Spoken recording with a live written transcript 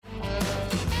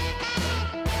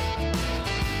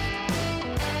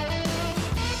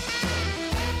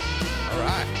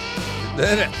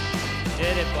Did it.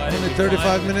 Did it, buddy. Only We 35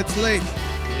 finally- minutes late. We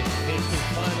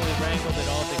finally wrangled it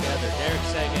all together. Derek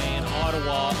Seguin in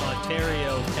Ottawa,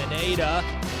 Ontario, Canada.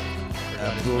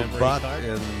 Forgot his Abdul memory Butt card.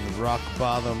 in rock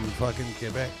bottom fucking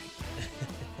Quebec.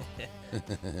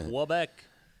 Quebec.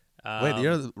 Wait,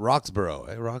 you're Roxborough,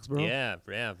 eh? Roxborough? Yeah,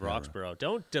 Roxborough.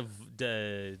 Don't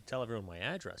tell everyone my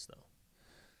address,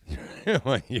 though.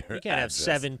 Well, You can't have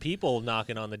 7 people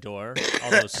knocking on the door.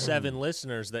 All those 7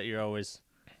 listeners that you're always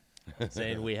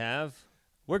saying we have.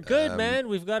 We're good, man.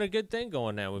 We've got a good thing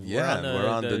going now. Yeah, we're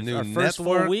on the new our network. first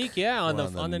full week. Yeah,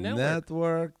 We're on the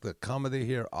network. The Comedy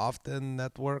Here Often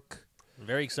network.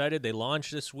 Very excited. They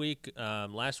launched this week,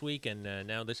 last week, and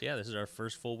now this is our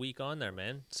first full week on there,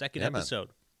 man. Second episode.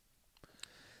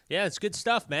 Yeah, it's good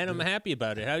stuff, man. I'm happy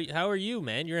about it. How are you,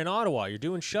 man? You're in Ottawa. You're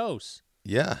doing shows.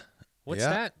 Yeah. What's yeah.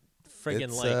 that friggin'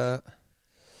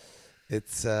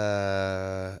 It's, like?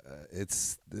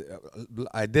 It's.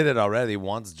 I did it already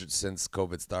once since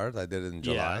COVID started. I did it in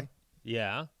July.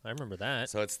 Yeah, I remember that.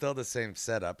 So it's still the same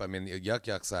setup. I mean, Yuck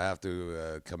Yucks, I have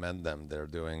to commend them. They're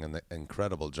doing an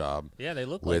incredible job. Yeah, they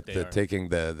look with like they are. taking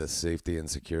the safety and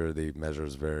security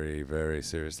measures very, very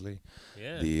seriously.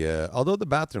 Yeah. Although the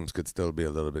bathrooms could still be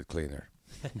a little bit cleaner,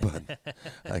 but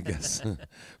I guess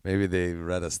maybe they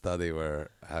read a study where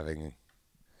having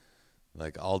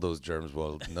like all those germs.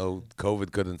 Well, no,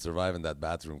 COVID couldn't survive in that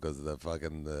bathroom because of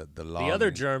the long. The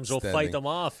other germs will fight them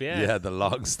off. Yeah. Yeah, the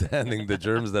long-standing, the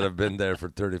germs that have been there for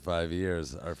 35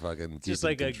 years are fucking just keeping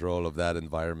like control of that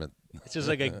environment. It's just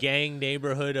like a gang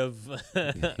neighborhood of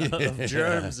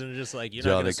germs, and just like you're not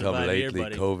Johnny gonna come survive here, lately,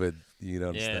 buddy. COVID. You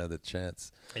don't stand a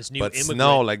chance. It's new But immigrant.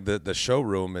 no, like the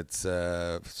showroom, it's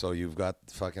so you've got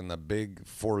fucking a big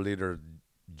 4-liter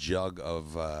jug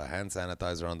of hand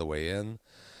sanitizer on the way in.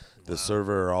 The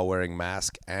server are all wearing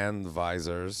masks and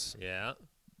visors. Yeah.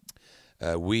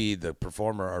 We, the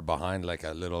performer, are behind like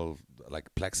a little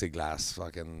like plexiglass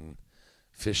fucking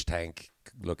fish tank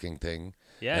looking thing.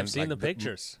 Yeah, And, I've seen like, the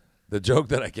pictures. The joke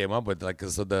that I came up with, like,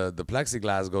 so the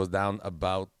plexiglass goes down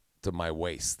about to my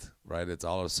waist, right? It's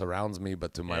all surrounds me,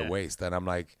 but to my waist. And I'm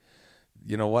like,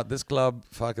 you know what? This club,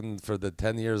 fucking, for the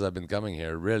 10 years I've been coming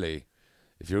here, really,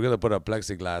 if you're going to put up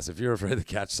plexiglass, if you're afraid to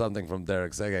catch something from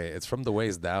Derek Seguin, it's from the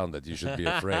waist down that you should be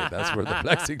afraid. That's where the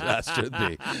plexiglass should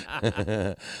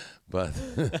be. But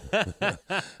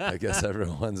I guess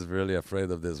everyone's really afraid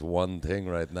of this one thing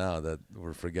right now that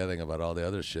we're forgetting about all the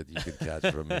other shit you could catch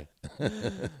from me.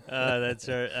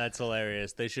 That's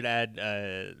hilarious. They should add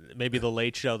maybe the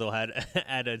Late Show. They'll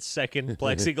add a second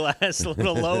plexiglass a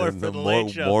little lower for the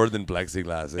Late Show. More than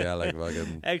plexiglass, yeah, like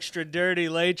fucking Extra dirty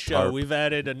Late Show. tarp. We've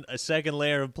added a second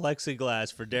layer of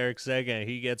plexiglass for Derek Seguin.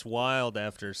 He gets wild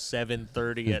after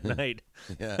 7:30 at night.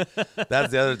 Yeah,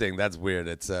 that's the other thing. That's weird.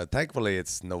 It's thankfully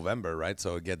it's November, right?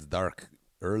 So it gets dark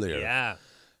earlier. Yeah.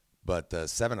 But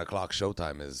 7:00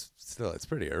 showtime is still, it's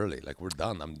pretty early. Like, we're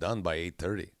done. I'm done by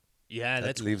 8:30. Yeah, That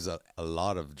that's leaves a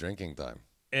lot of drinking time.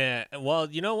 Yeah, well,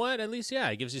 you know what? At least,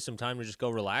 it gives you some time to just go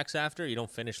relax after. You don't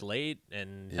finish late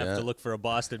and have to look for a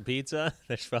Boston pizza.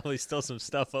 There's probably still some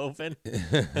stuff open.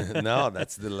 No,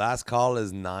 that's the last call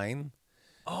is 9.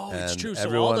 Oh, it's And true. So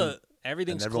everyone-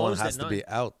 everything's and everyone closed has at to 9. be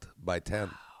out by 10.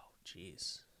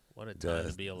 Jeez, what a time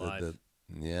to be alive.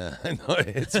 Yeah, I know.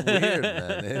 It's weird,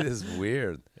 man. It is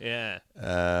weird. Yeah.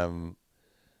 And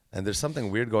there's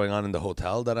something weird going on in the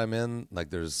hotel that I'm in. Like,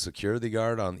 there's security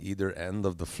guard on either end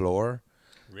of the floor.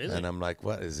 Really? And I'm like,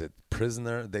 what is it?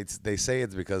 Prisoner? They say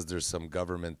it's because there's some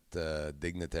government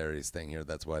dignitaries staying here.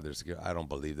 That's why there's security. I don't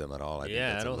believe them at all. I think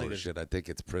that's I don't a load think of shit. I think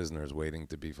it's prisoners waiting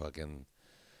to be fucking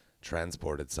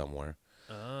transported somewhere.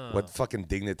 Oh. What fucking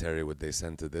dignitary would they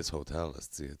send to this hotel?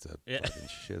 Let's see. It's a fucking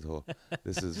shithole.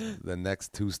 This is the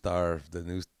next 2-star, the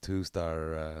new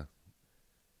 2-star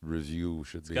review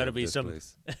should be. Got to of be this some.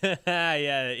 place.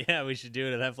 Yeah. We should do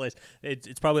it at that place.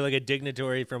 It's probably like a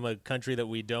dignitary from a country that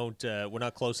we don't. We're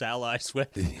not close allies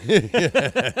with.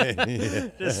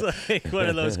 Just like one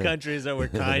of those countries that we're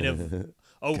kind of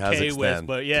okay with,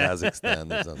 but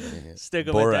Kazakhstan or something. Yeah. Stick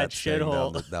 'em with that Borat's staying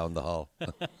shithole. down the hall.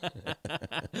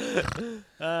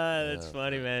 That's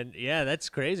funny, man. Yeah, that's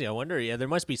crazy. I wonder. Yeah, there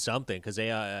must be something because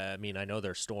they. I mean, I know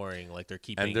they're storing, like they're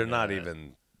keeping, And they're not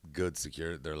even good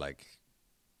security. They're like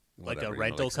whatever, a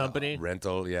rental company.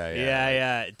 Rental, yeah.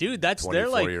 Yeah. Dude, they're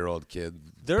like 24-year-old kid.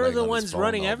 they're playing the on his ones phone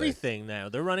running all day. everything now.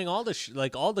 They're running all the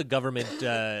like all the government.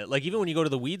 Like even when you go to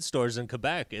the weed stores in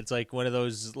Quebec, it's like one of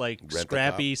those like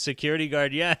scrappy security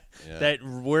guard, that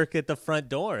work at the front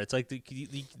door. It's like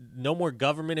no more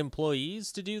government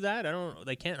employees to do that.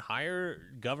 They can't hire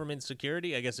government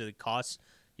security. I guess it costs.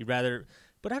 You'd rather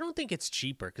But I don't think it's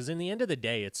cheaper because in the end of the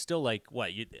day, it's still like what?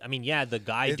 I mean, yeah, the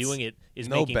guy doing it is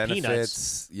no making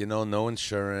benefits, peanuts. no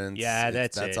insurance. Yeah,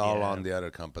 That's all on the other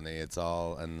company. It's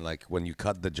all, and like when you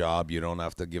cut the job, you don't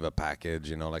have to give a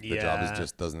package. Like the job is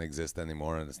just doesn't exist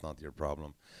anymore, and it's not your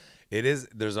problem. It is.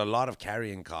 There's a lot of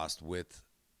carrying cost with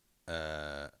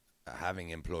having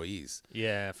employees.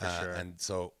 Yeah, for sure. And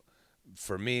so,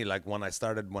 for me, like when I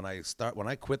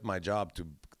quit my job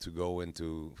to go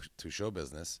into show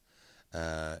business.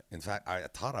 In fact, I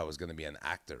thought I was going to be an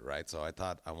actor, right? So I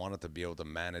thought I wanted to be able to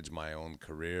manage my own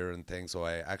career and things. So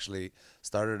I actually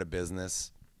started a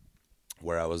business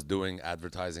where I was doing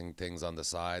advertising things on the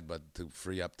side, but to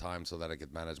free up time so that I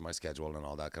could manage my schedule and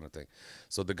all that kind of thing.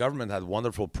 So the government had a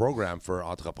wonderful program for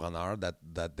entrepreneurs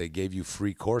that they gave you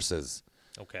free courses.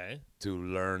 Okay. To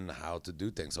learn how to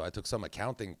do things. So I took some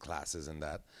accounting classes in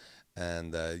that,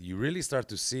 and you really start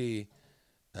to see.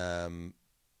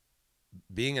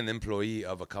 Being an employee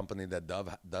of a company that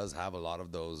does have a lot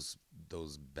of those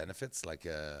benefits, like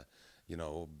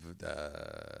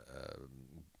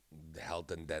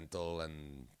health and dental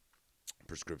and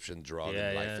prescription drug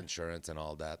and life insurance and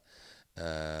all that.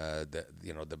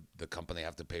 The company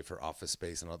have to pay for office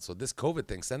space and all. So this COVID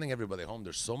thing, sending everybody home.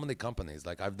 There's so many companies.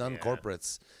 Like I've done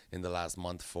corporates in the last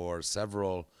month for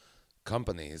several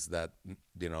companies that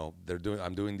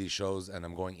I'm doing these shows and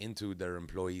I'm going into their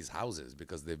employees' houses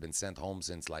because they've been sent home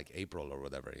since like April or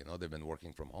whatever. They've been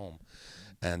working from home.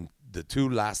 And the two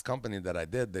last company that I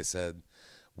did, they said,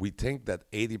 we think that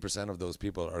 80% of those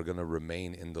people are going to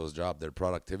remain in those jobs. Their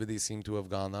productivity seemed to have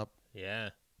gone up.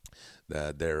 Yeah.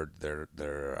 Their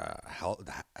health,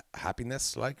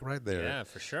 happiness, like right there. Yeah,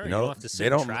 for sure. You don't have to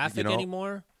sit in traffic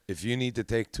anymore. If you need to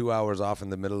take 2 hours off in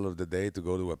the middle of the day to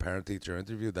go to a parent-teacher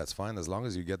interview, that's fine. As long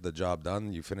as you get the job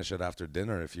done, you finish it after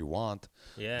dinner if you want.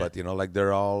 Yeah. But, like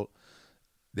they're all,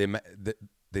 the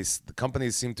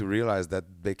companies seem to realize that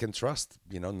they can trust,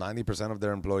 90% of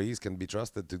their employees can be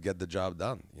trusted to get the job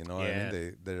done. What I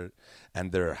mean?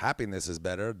 And their happiness is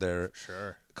better. Their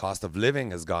cost of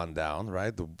living has gone down,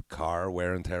 right? The car,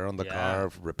 wear and tear on the car,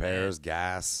 repairs,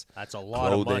 gas. That's a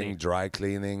lot of money. Dry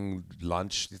cleaning,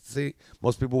 lunch. See,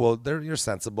 most people you're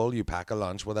sensible, you pack a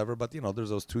lunch, whatever. But, there's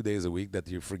those 2 days a week that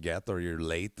you forget or you're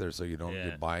late or so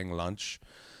you're buying lunch.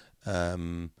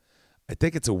 I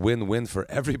think it's a win-win for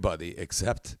everybody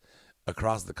except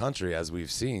across the country, as we've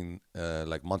seen,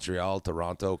 like Montreal,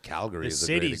 Toronto, Calgary is a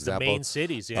great example. The main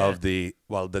cities, of the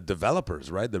developers,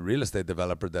 right? The real estate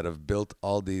developer that have built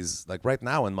all these. Like right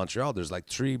now in Montreal, there's like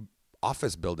 3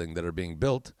 office buildings that are being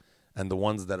built, and the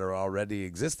ones that are already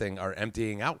existing are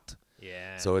emptying out.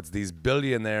 Yeah. So it's these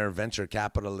billionaire venture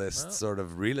capitalists, sort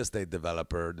of real estate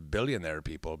developer, the billionaire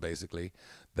people, basically,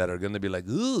 that are going to be like,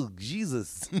 "Ooh,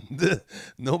 Jesus,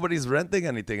 nobody's renting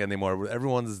anything anymore.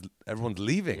 Everyone's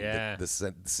leaving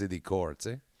the city core."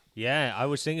 See? Yeah, I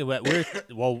was thinking about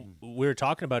we were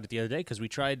talking about it the other day because we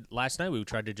tried last night. We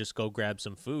tried to just go grab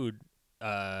some food,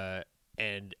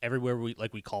 and everywhere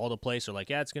we called a place, they're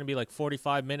like, "Yeah, it's going to be like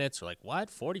 45 minutes." We're like,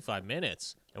 "What? 45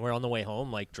 minutes?" And we're on the way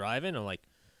home, like driving. I'm like,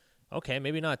 okay,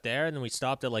 maybe not there. And then we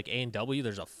stopped at like A&W.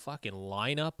 There's a fucking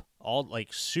lineup, all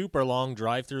like super long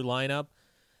drive-through lineup.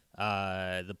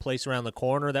 The place around the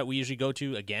corner that we usually go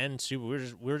to, again, super.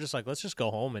 We were just like, let's just go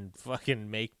home and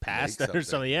fucking make pasta or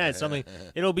something. Yeah, something.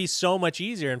 It'll be so much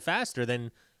easier and faster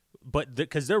than, but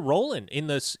because they're rolling in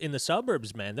the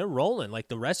suburbs, man. They're rolling. Like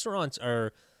the restaurants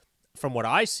are. From what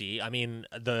I see, I mean,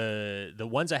 the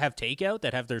ones that have takeout,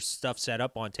 that have their stuff set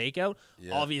up on takeout,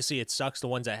 obviously it sucks the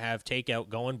ones that have takeout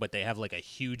going, but they have like a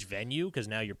huge venue because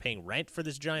now you're paying rent for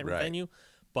this giant venue.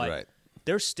 But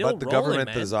they're still rolling, But the government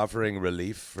is offering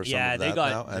relief for some of that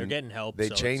now. They're getting help. They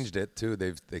changed it, too.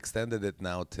 They've extended it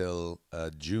now till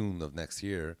June of next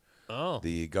year. Oh.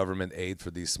 The government aid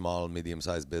for these small,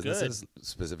 medium-sized businesses,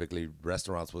 specifically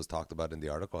restaurants, was talked about in the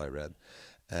article I read.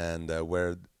 And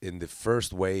where in the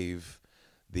first wave,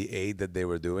 the aid that they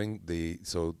were doing,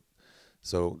 so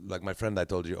like my friend I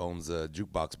told you owns a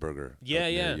Jukebox Burger.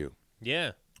 Near you.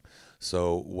 Yeah.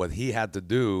 So what he had to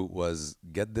do was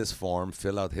get this form,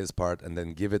 fill out his part, and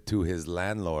then give it to his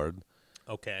landlord.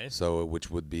 Okay. So which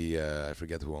would be I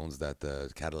forget who owns that,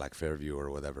 Cadillac Fairview or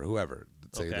whoever.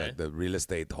 Say like the real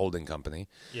estate holding company.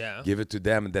 Yeah. Give it to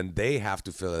them, and then they have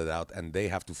to fill it out, and they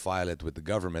have to file it with the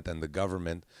government, and the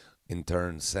government in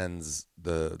turn sends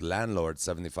the landlord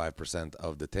 75%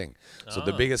 of the thing. So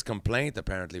the biggest complaint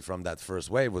apparently from that first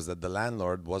wave was that the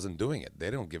landlord wasn't doing it.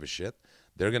 They don't give a shit.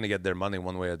 They're going to get their money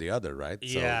one way or the other, right?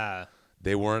 Yeah. So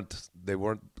they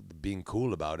weren't being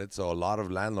cool about it. So a lot of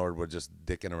landlords were just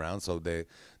dicking around. So the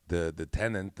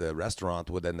tenant, the restaurant,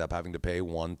 would end up having to pay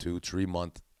 1, 2, 3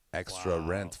 month extra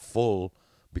rent full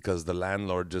because the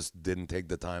landlord just didn't take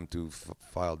the time to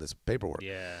file this paperwork.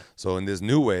 Yeah. So in this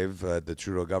new wave, the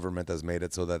Trudeau government has made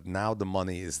it so that now the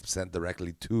money is sent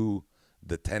directly to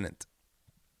the tenant.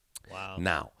 Wow.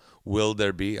 Now, will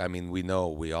there be, I mean, we know,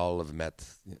 we all have met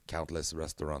countless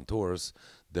restaurateurs.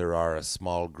 There are a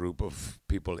small group of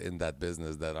people in that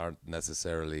business that aren't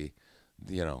necessarily,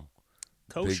 you know,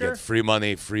 Kosher? they get free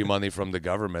money from the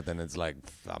government, and it's like,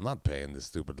 I'm not paying this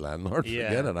stupid landlord. Yeah.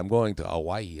 Forget it. I'm going to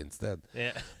Hawaii instead.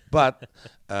 Yeah. But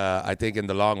I think in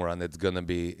the long run, it's gonna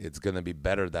be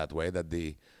better that way. That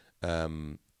the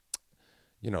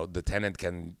the tenant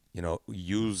can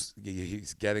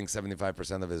he's getting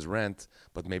 75% of his rent,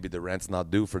 but maybe the rent's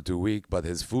not due for 2 weeks, but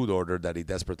his food order that he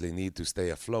desperately needs to stay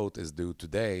afloat is due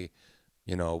today.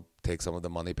 Take some of the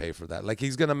money, pay for that. Like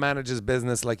he's gonna manage his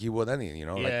business like he would any.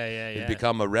 It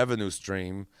become a revenue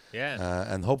stream. Yeah.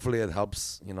 And hopefully it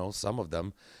helps. Some of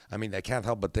them. I mean, I can't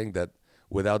help but think that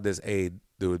without this aid,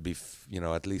 there would be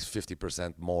at least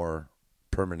 50% more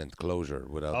permanent closure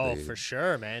without. For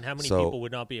sure, man. How many people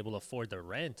would not be able to afford their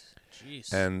rent?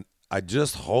 Jeez. And I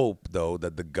just hope though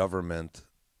that the government,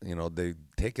 they've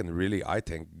taken really, I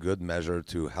think, good measure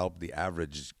to help the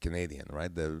average Canadian,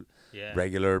 right? The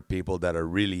regular people that are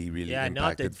really, really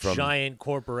impacted not the giant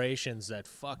corporations that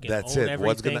fucking own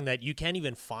everything that you can't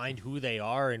even find who they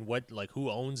are and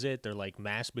who owns it. They're like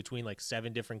massed between like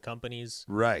 7 different companies.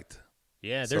 Right.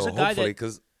 Yeah, there's a guy that,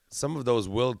 because some of those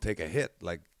will take a hit.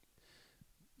 Like,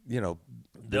 there's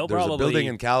a building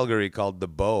in Calgary called the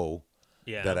Bow.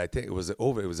 Yeah. That I think it was a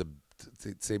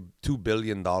 $2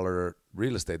 billion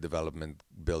real estate development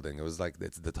building. It was like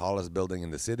it's the tallest building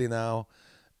in the city now.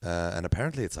 And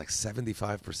apparently it's like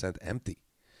 75% empty.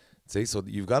 See, so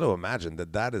you've got to imagine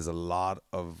that is a lot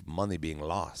of money being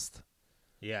lost.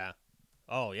 Yeah.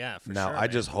 Oh, yeah, for now, sure. I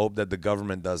just hope that the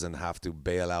government doesn't have to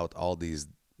bail out all these,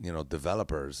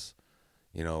 developers,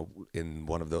 in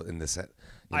one of the, in the set.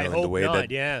 I in hope the way not,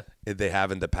 that they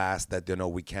have in the past that,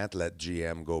 we can't let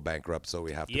GM go bankrupt, so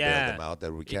we have to bail them out.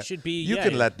 That we can't. It should be, you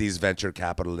can let these venture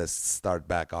capitalists start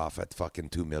back off at fucking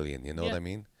 $2 million. You know what I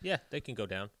mean? Yeah, they can go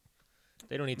down.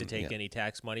 They don't need to take any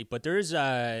tax money. But there's,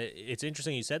 it's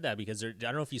interesting you said that because I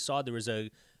don't know if you saw, there was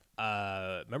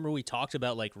remember we talked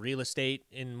about like real estate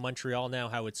in Montreal now,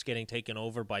 how it's getting taken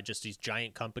over by just these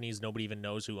giant companies. Nobody even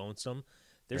knows who owns them.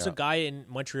 There's a guy in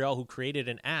Montreal who created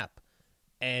an app,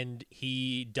 and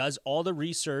he does all the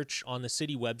research on the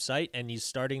city website, and he's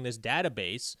starting this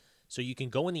database. So you can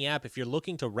go in the app. If you're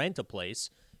looking to rent a place,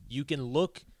 you can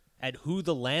look at who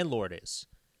the landlord is.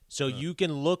 So you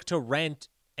can look to rent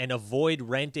and avoid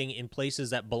renting in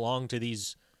places that belong to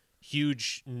these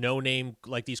huge no-name,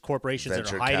 like these corporations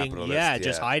venture that are hiding, capitalists,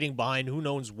 just hiding behind who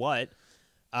knows what,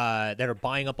 that are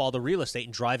buying up all the real estate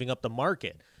and driving up the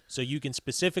market. So you can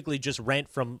specifically just rent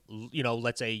from,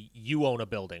 let's say you own a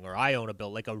building or I own a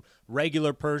building, like a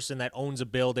regular person that owns a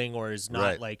building or is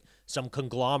not like some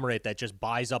conglomerate that just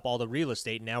buys up all the real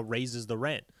estate and now raises the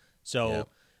rent. So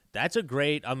that's a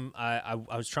great, I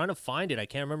was trying to find it. I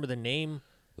can't remember the name.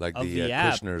 Like of the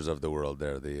app. Kushners of the world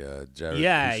there, the Jared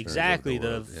Yeah, Kushners exactly. of the,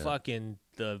 The world. fucking,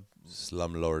 the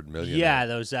slumlord millionaire. Yeah,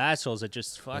 those assholes that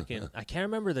just fucking. I can't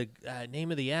remember the name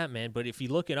of the app, man. But if you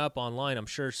look it up online, I'm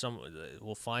sure some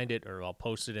will find it, or I'll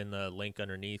post it in the link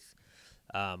underneath.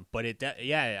 But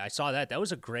I saw that. That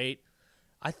was a great.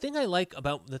 The thing I like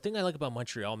about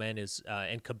Montreal, man, is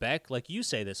and Quebec. Like you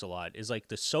say this a lot, is like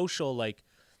the social, like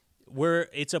where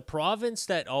it's a province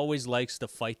that always likes to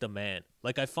fight the man.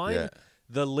 Like I find.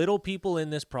 The little people in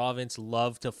this province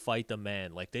love to fight the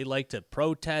man. Like they like to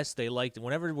protest. They like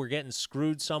whenever we're getting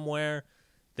screwed somewhere,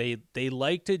 they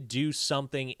like to do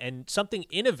something and something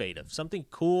innovative, something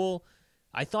cool.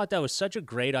 I thought that was such a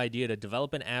great idea to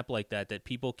develop an app like that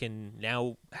people can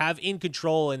now have in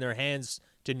control in their hands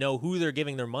to know who they're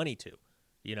giving their money to.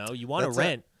 You want to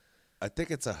rent. I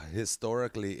think it's a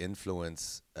historically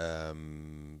influenced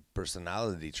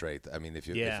personality trait. I mean, if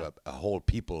a whole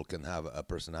people can have a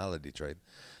personality trait,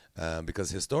 because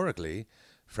historically,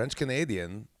 French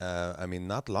Canadian,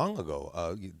 not long ago,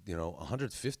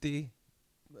 150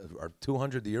 or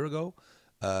 200 years ago,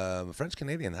 French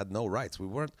Canadian had no rights. We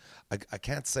weren't. I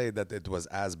can't say that it was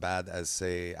as bad as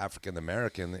say African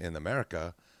American in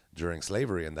America during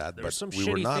slavery and that. There were but some we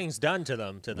were shitty not, things done to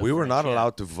them. We were not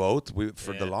allowed to vote.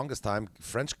 For the longest time,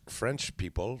 French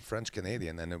people, French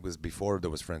Canadian, and it was before there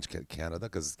was French Canada,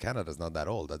 because Canada's not that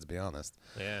old, let's be honest.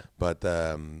 Yeah. But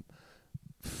the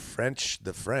French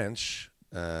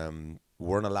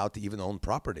weren't allowed to even own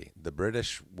property. The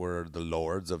British were the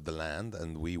lords of the land,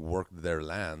 and we worked their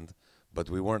land, but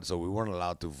we weren't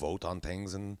allowed to vote on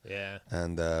things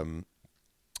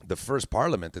the first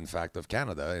parliament, in fact, of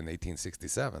Canada in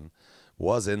 1867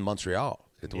 was in Montreal.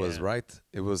 It was right.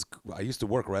 It was. I used to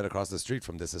work right across the street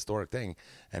from this historic thing,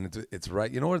 and it's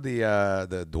right. You know where the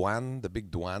douane, the big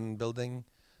douane building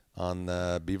on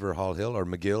Beaver Hall Hill or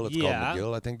McGill? It's called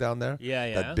McGill, I think, down there.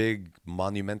 Yeah. That big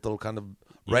monumental kind of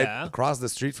right across the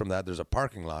street from that. There's a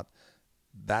parking lot.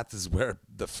 That is where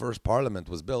the first parliament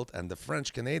was built, and the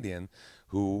French Canadian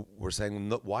who were saying,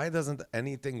 no, why doesn't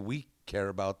anything we care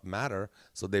about matter?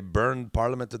 So they burned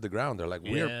parliament to the ground. They're like,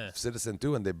 we're citizen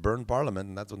too, and they burned parliament,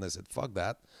 and that's when they said, fuck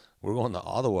that. We're going to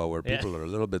Ottawa where people are a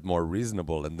little bit more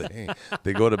reasonable, and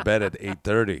they go to bed at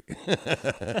 8:30.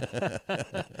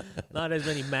 Not as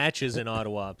many matches in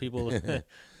Ottawa. People don't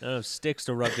have sticks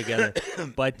to rub together.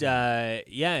 But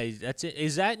that's it.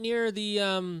 Is that near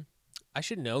the? I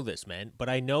should know this, man, but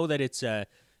I know that it's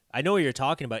I know what you're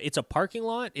talking about. It's a parking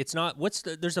lot. It's not.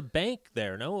 There's a bank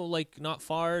there. No, like not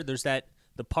far. There's the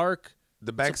park.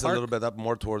 The bank's a little bit up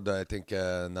more toward I think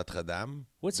Notre Dame.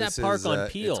 What's that park on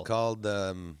Peel? It's called.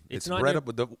 It's not right near, up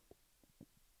with the.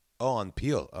 Oh, on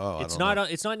Peel. Oh, it's not.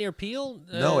 It's not near Peel.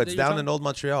 No, it's down in Old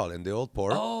Montreal, in the Old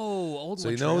Port. Oh, Old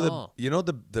Montreal. So you know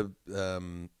the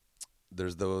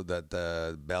there's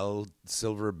that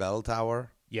silver bell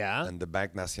tower. Yeah. And the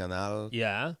Banque Nationale.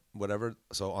 Yeah. Whatever.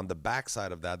 So on the back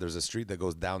side of that, there's a street that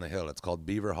goes down a hill. It's called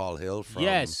Beaver Hall Hill from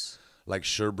like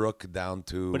Sherbrooke down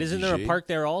to But isn't there a park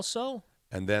there also?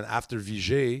 And then after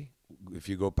Viger, if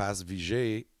you go past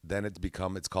Viger, then it's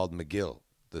called McGill.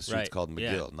 The street's called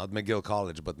McGill. Not McGill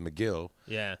College, but McGill.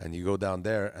 Yeah. And you go down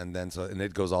there, and then and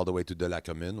it goes all the way to De la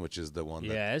Commune, which is the one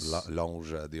that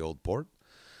longe the Old Port.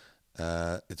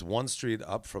 It's one street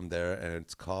up from there, and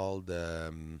it's called...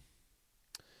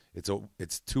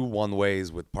 It's two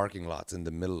one-ways with parking lots in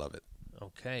the middle of it.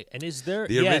 Okay, and is there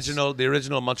the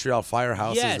original Montreal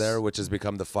Firehouse is there, which has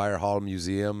become the Fire Hall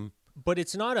Museum. But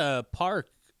it's not a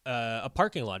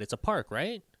parking lot. It's a park,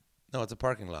 right? No, it's a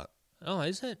parking lot. Oh,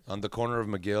 is it? On the corner of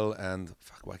McGill and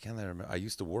why can't I remember? I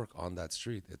used to work on that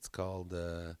street. It's called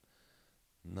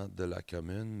not De la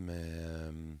Commune,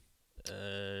 mais.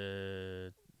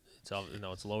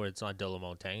 It's lower. It's not De la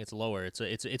Montagne. It's lower.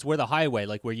 It's where the highway,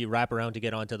 like where you wrap around to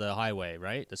get onto the highway,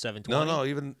 right? The 720. No,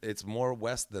 even it's more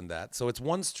west than that. So it's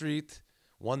one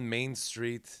main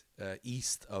street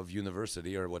east of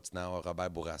University, or what's now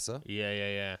Robert Bourassa.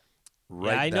 Yeah.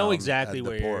 Right. I know exactly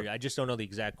where you're. I just don't know the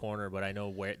exact corner, but I know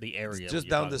where the area. It's just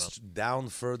down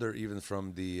further, even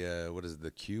from the what is it,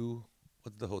 the Q?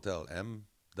 What's the hotel?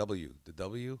 W. The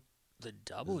W. The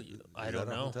W. I don't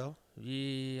know. Hotel?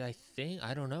 Yeah, I think.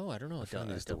 I don't know. My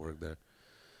friend used to work there.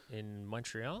 In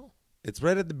Montreal? It's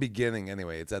right at the beginning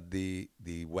anyway. It's at the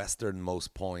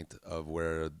westernmost point of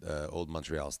where Old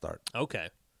Montreal starts. Okay.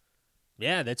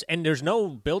 Yeah, and there's no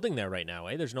building there right now,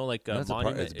 eh? There's no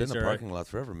monument. It's been a parking lot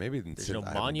forever. Maybe there's no I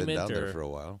haven't monument been down there for a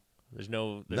while. There's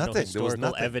no nothing.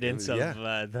 historical evidence of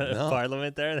the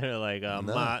parliament there. They're like,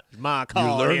 ma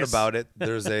you learn about it.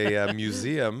 There's a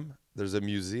museum. There's a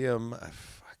museum.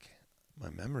 My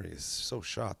memory is so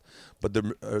shot. But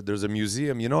there's a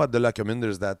museum. You know, at De la Commune,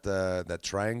 there's that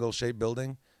triangle-shaped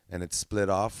building, and it's split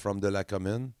off from De la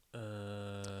Commune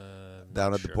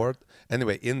down at the port.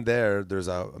 Anyway, in there's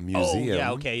a museum. Oh,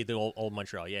 yeah, okay, the old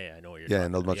Montreal. Yeah, I know what you're talking about.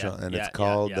 In Old Montreal. And it's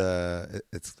called,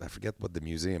 I forget what the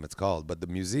museum it's called, but the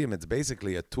museum, it's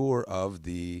basically a tour of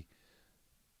the...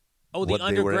 Oh, the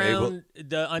underground,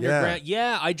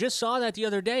 Yeah, I just saw that the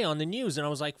other day on the news, and I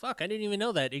was like, "Fuck, I didn't even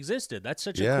know that existed." That's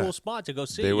such a cool spot to go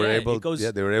see. They were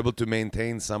able to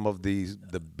maintain some of the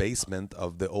basement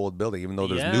of the old building, even though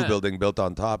there's new building built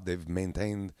on top. They've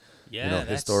maintained,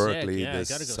 historically. I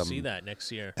gotta go see that next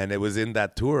year. And it was in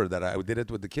that tour that I did it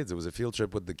with the kids. It was a field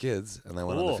trip with the kids, and I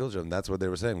went on the field trip, and that's what they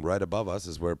were saying. Right above us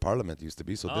is where Parliament used to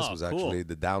be. So this was actually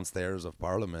the downstairs of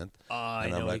Parliament.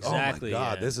 And I'm like, exactly. Oh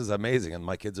my God, this is amazing. And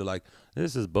my kids are like,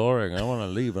 this is boring. I want to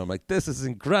leave. And I'm like, this is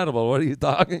incredible. What are you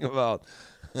talking about?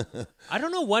 I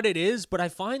don't know what it is, but I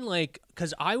find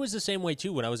because I was the same way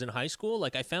too when I was in high school.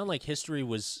 I found history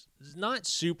was not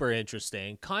super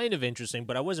interesting, kind of interesting,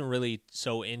 but I wasn't really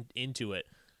so into it.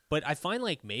 But I find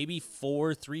maybe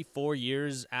 4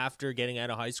 years after getting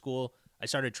out of high school, I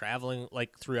started traveling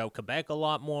throughout Quebec a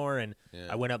lot more, and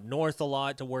I went up north a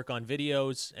lot to work on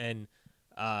videos, and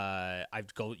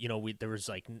I'd go, there was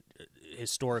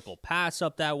historical paths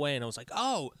up that way, and I was like,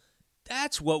 oh,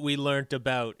 that's what we learned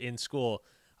about in school.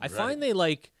 I find they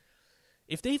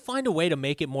if they find a way to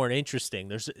make it more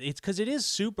interesting, it's because it is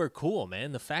super cool,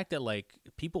 man. The fact that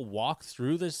people walk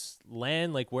through this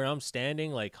land, where I'm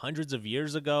standing, hundreds of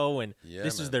years ago, and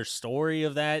this is their story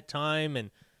of that time, and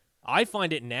I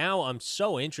find it now. I'm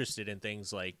so interested in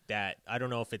things like that. I don't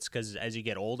know if it's because as you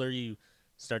get older, you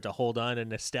start to hold on to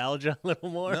nostalgia a little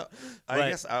more. No, I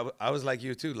guess I was like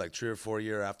you too, like 3 or 4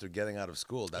 years after getting out of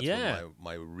school. That's when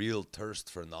my real thirst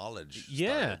for knowledge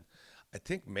started. I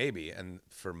think maybe, and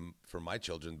for my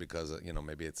children, because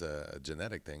maybe it's a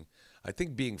genetic thing. I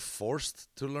think being forced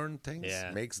to learn things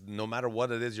makes, no matter what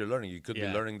it is you're learning, you could be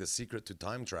learning the secret to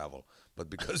time travel, but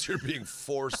because you're being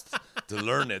forced to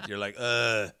learn it, you're like,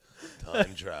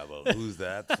 time travel, who's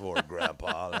that for,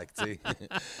 Grandpa? Like, see,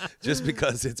 just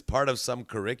because it's part of some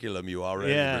curriculum, you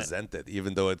already resent it,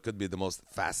 even though it could be the most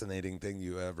fascinating thing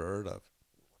you ever heard of.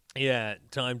 Yeah,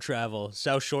 time travel.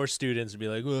 South Shore students would be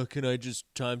like, well, can I just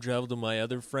time travel to my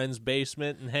other friend's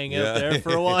basement and hang out there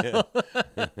for a while?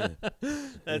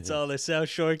 That's all the South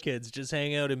Shore kids, just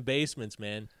hang out in basements,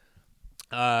 man.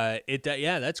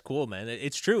 That's cool, man.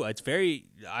 It's true.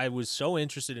 I was so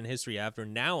interested in history after.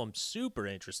 Now I'm super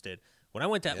interested. When I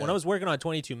was working on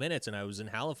 22 Minutes and I was in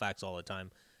Halifax all the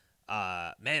time,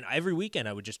 man, every weekend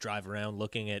I would just drive around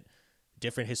looking at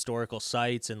different historical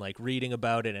sites and like reading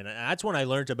about it. And that's when I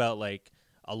learned about like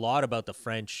a lot about the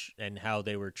French and how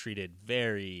they were treated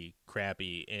very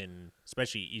crappy in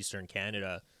especially Eastern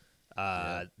Canada.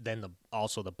 Then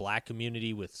also the black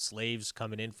community with slaves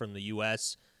coming in from the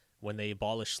U.S. When they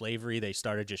abolished slavery, they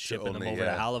started just shipping them over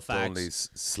to Halifax. Only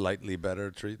slightly better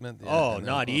treatment.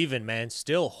 Not even, man.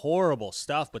 Still horrible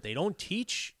stuff, but they don't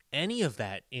teach any of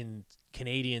that in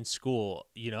Canadian school.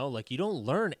 Like you don't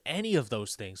learn any of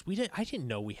those things. I didn't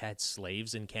know we had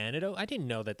slaves in Canada. I didn't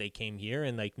know that they came here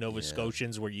and like Nova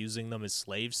Scotians were using them as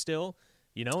slaves still.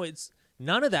 It's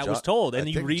none of that was told. And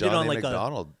you read it on like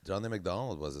Johnny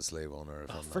McDonald was a slave owner,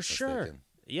 if I'm not sure. mistaken.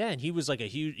 Yeah, and he was like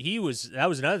that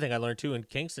was another thing I learned too in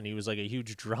Kingston. He was like a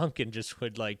huge drunk and just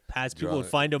would like people would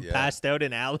find him passed out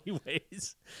in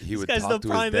alleyways. He would talk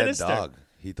to his dead dog.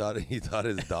 He thought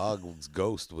his dog's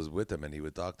ghost was with him, and he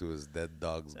would talk to his dead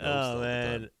dog's ghost. Oh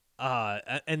man,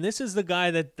 and this is the guy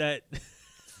that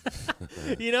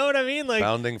you know what I mean? Like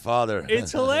founding father.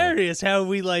 It's hilarious how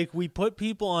we put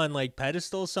people on like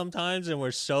pedestals sometimes, and we're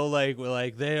so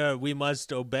we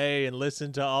must obey and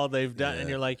listen to all they've done, and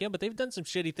you're like, yeah, but they've done some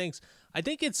shitty things. I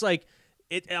think it's like.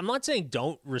 I'm not saying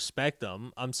don't respect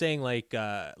them. I'm saying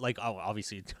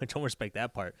obviously don't respect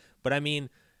that part. But I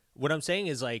mean, what I'm saying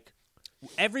is like.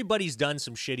 Everybody's done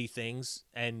some shitty things,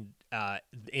 and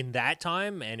in that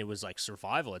time, and it was like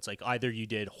survival. It's like either you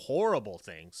did horrible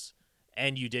things,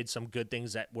 and you did some good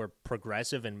things that were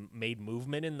progressive and made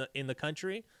movement in the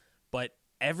country, but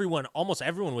almost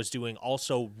everyone was doing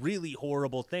also really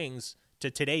horrible things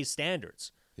to today's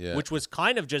standards, which was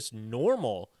kind of just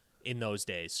normal in those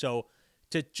days. So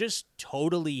to just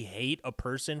totally hate a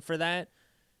person for that.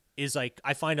 Is like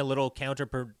I find a little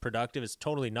counterproductive. It's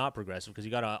totally not progressive because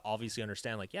you gotta obviously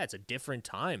understand like it's a different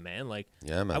time, man. Like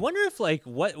man. I wonder if like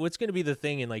what's gonna be the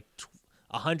thing in like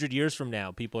 100 years from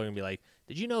now. People are gonna be like,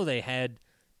 did you know they had,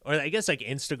 or I guess like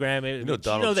Instagram.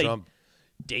 Donald Trump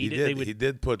dated. He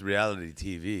did put reality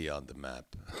TV on the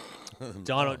map.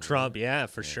 Donald Trump,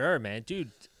 for sure, man,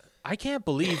 dude. I can't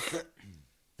believe.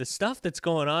 The stuff that's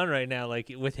going on right now,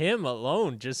 like with him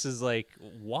alone, just is like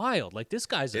wild. Like this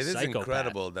guy's a psychopath. It is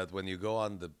incredible that when you go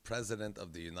on the President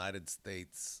of the United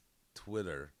States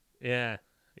Twitter,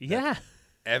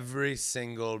 every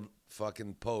single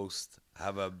fucking post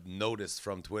have a notice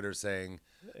from Twitter saying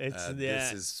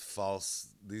this is false.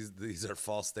 These are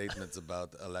false statements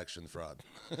about election fraud.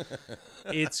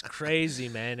 It's crazy,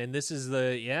 man. And this is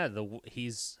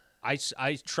I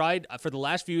tried for the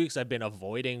last few weeks. I've been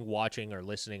avoiding watching or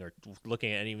listening or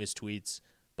looking at any of his tweets.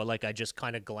 But like I just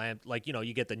kind of glanced, like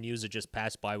you get the news that just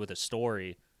passed by with a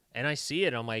story, and I see it.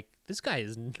 And I'm like, this guy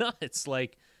is nuts.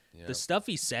 Like the stuff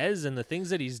he says and the things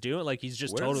that he's doing, like he's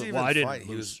just totally.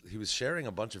 He was sharing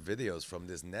a bunch of videos from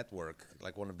this network,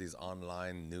 like one of these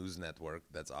online news network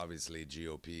that's obviously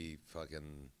GOP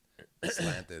fucking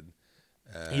slanted.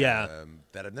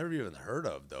 That I've never even heard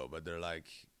of though. But they're like.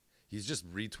 He's just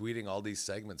retweeting all these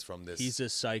segments from this. He's a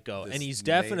psycho. And he's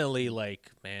definitely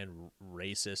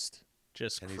racist.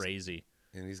 Just crazy.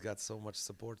 And he's got so much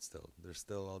support still. There's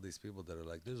still all these people that are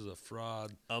like, this is a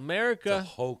fraud. America. It's a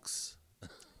hoax.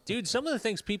 Dude, some of the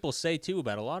things people say, too,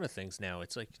 about a lot of things now,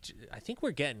 it's like, I think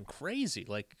we're getting crazy.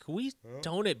 Like, can we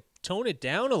tone it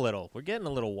down a little? We're getting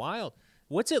a little wild.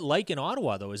 What's it like in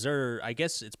Ottawa, though? Is there, I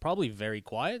guess it's probably very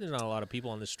quiet. There's not a lot of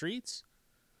people on the streets.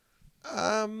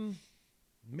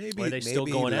 Maybe still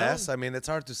going less. out? I mean, it's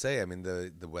hard to say. I mean,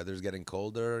 the weather's getting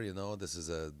colder. This is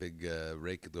a big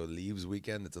rake the leaves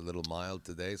weekend. It's a little mild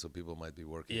today, so people might be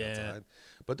working outside.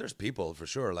 But there's people for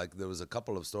sure. Like there was a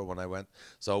couple of stores when I went.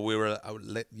 So we were.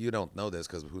 You don't know this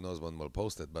because who knows when we'll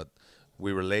post it. But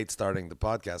we were late starting the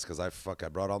podcast because I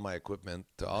brought all my equipment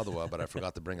to Ottawa, but I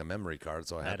forgot to bring a memory card,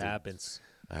 so that happens.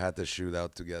 I had to shoot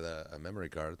out to get a memory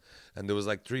card, and there was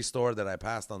like 3 stores that I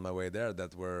passed on my way there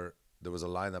that there was a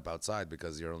lineup outside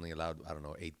because you're only allowed, I don't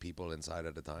know, 8 people inside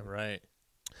at a time. Right.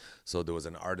 So there was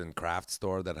an art and craft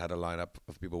store that had a lineup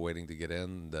of people waiting to get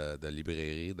in, the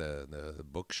librairie, the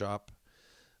bookshop,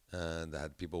 and that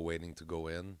had people waiting to go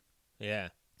in. Yeah.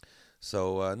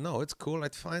 So no, it's cool.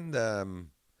 It's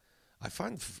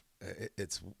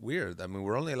weird. I mean,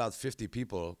 we're only allowed 50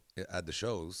 people at the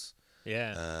shows.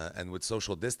 Yeah. And with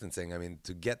social distancing, I mean,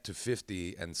 to get to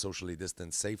 50 and socially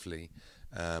distance safely,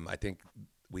 I think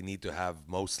we need to have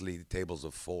mostly tables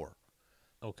of 4.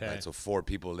 Okay. Right? So 4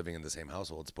 people living in the same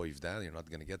household. It's you're not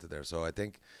going to get to there. So I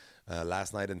think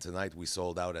last night and tonight we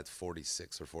sold out at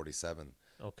 46 or 47.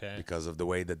 Okay. Because of the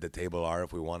way that the table are,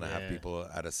 if we want to have people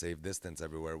at a safe distance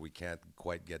everywhere, we can't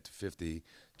quite get to 50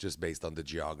 just based on the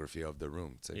geography of the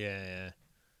room. Yeah.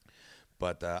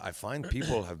 But I find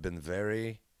people have been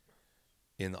very,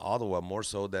 in Ottawa, more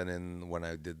so than when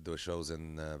I did the shows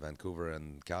in Vancouver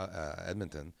and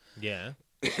Edmonton. Yeah.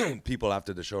 People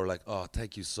after the show are like, "Oh,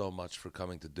 thank you so much for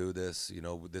coming to do this. You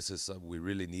know, this is we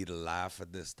really need a laugh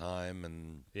at this time."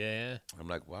 And I'm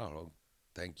like, "Wow, well,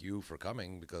 thank you for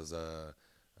coming because I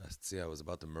was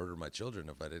about to murder my children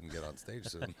if I didn't get on stage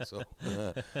soon."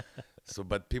 So,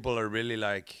 but people are really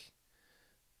like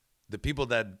the people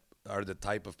that are the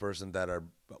type of person that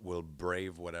will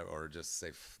brave whatever or just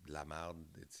say la merde.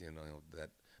 It's that.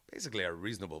 Basically are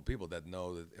reasonable people that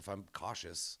know that if I'm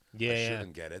cautious, I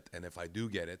shouldn't get it. And if I do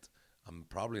get it, I'm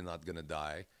probably not going to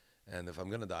die. And if I'm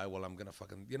going to die, well, I'm going to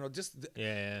fucking,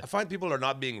 I find people are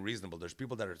not being reasonable. There's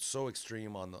people that are so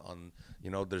extreme on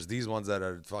there's these ones that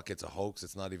are, it's a hoax.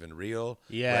 It's not even real.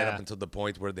 Yeah. Right up until the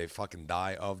point where they fucking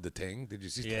die of the thing. Did you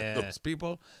see those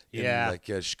people? Like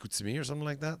Chicoutimi or something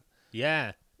like that?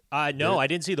 Yeah. No, I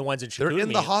didn't see the ones in Chicoutimi. They're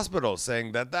in the hospital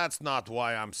saying that's not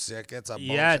why I'm sick. It's a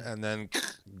bullshit. And then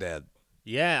dead.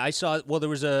 Yeah, I saw. Well, there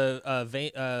was a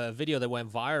video that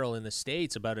went viral in the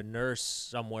States about a nurse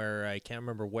somewhere. I can't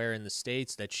remember where in the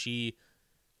States that she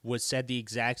said the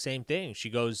exact same thing. She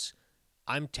goes,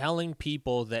 "I'm telling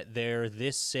people that they're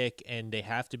this sick and they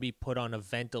have to be put on a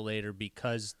ventilator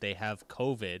because they have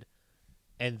COVID,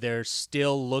 and they're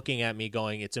still looking at me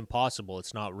going, it's impossible.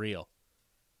 It's not real."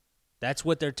 That's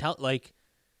what they're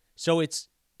so it's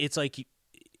like,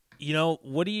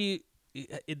 what do you,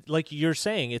 like you're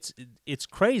saying, it's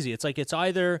crazy. It's like, it's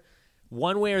either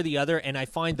one way or the other. And I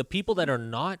find the people that are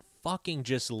not fucking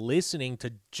just listening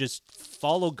to just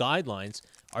follow guidelines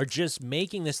are just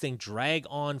making this thing drag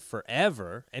on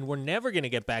forever. And we're never going to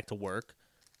get back to work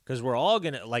because we're all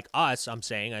going to, like us, I'm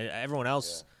saying, everyone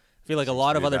else. I feel like a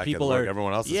lot of other people are.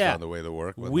 Everyone else has found a way to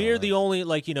work. We're the only,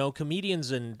 comedians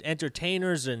and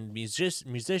entertainers and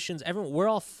musicians. Everyone, we're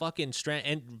all fucking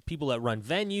and people that run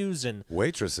venues and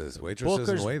waitresses bookers,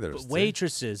 and waiters.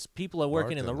 Waitresses, people that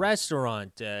working in the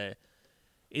restaurant.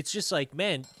 It's just like,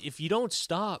 man, if you don't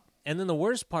stop, and then the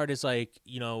worst part is like,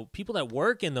 people that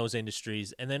work in those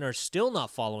industries and then are still not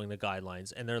following the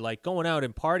guidelines, and they're like going out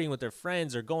and partying with their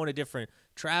friends or going to different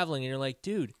traveling, and you're like,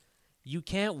 dude. You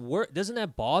can't work. Doesn't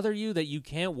that bother you that you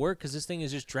can't work because this thing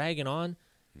is just dragging on?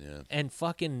 Yeah. And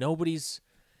fucking nobody's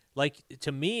like,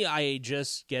 to me, I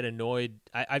just get annoyed.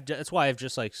 That's why I've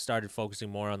just started focusing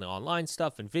more on the online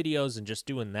stuff and videos and just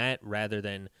doing that rather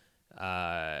than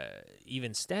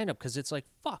even stand up, because it's like,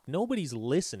 fuck, nobody's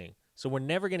listening. So we're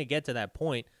never going to get to that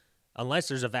point unless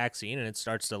there's a vaccine and it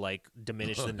starts to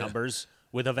diminish the numbers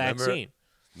with a vaccine.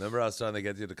 Remember I was trying to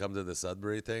get you to come to the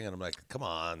Sudbury thing, and I'm like, come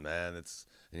on, man. And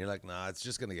you're like, nah, it's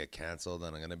just going to get canceled,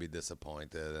 and I'm going to be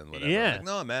disappointed and whatever. Yeah. I'm like,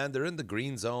 no, man, they're in the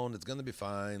green zone. It's going to be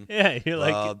fine. Yeah,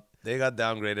 you're they got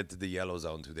downgraded to the yellow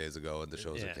zone 2 days ago, and the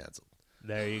shows are canceled.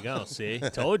 There you go. See?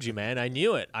 Told you, man. I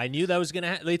knew it. I knew that was going to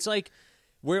happen. It's like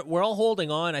we're all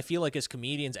holding on. I feel like as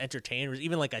comedians, entertainers,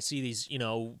 even I see these,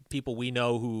 people we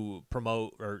know who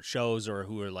promote or shows or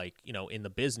who are in the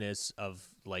business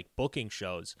of booking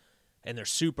shows. And they're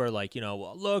super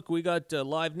well, look, we got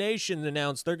Live Nation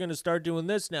announced they're going to start doing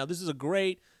this now. This is a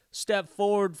great step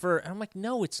forward for. And I'm like,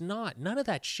 no, it's not. None of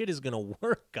that shit is going to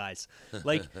work, guys.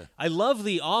 I love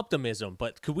the optimism,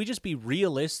 but could we just be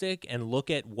realistic and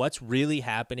look at what's really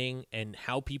happening and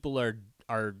how people are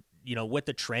what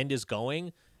the trend is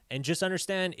going, and just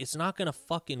understand it's not going to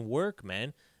fucking work,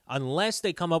 man, unless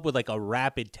they come up with a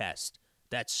rapid test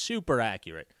that's super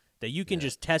accurate. That you can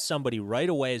just test somebody right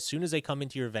away as soon as they come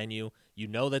into your venue,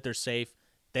 that they're safe,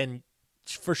 then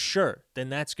for sure, then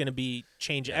that's going to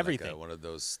change everything. Like one of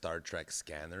those Star Trek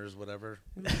scanners, whatever.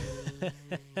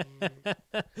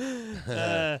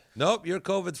 Nope, you're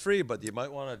COVID free, but you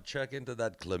might want to check into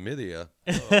that chlamydia.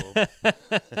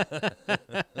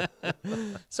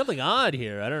 Something odd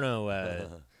here. I don't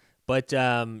know. But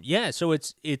yeah, so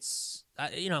it's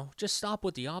just stop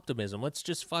with the optimism. Let's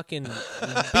just fucking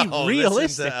be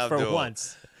realistic for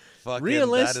once. Fucking,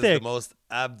 realistic. That is the most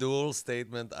Abdul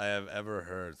statement I have ever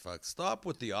heard. Fuck, stop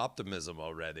with the optimism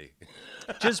already.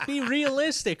 Just be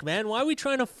realistic, man. Why are we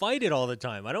trying to fight it all the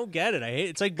time? I don't get it. I hate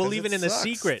it's like believing in the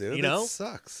secret, dude. you know? It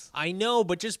sucks. I know,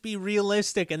 but just be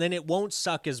realistic and then it won't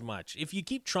suck as much. If you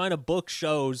keep trying to book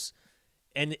shows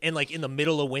and like in the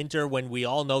middle of winter when we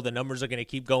all know the numbers are going to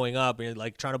keep going up and you're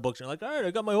like trying to book, you're like, all right,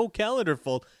 I got my whole calendar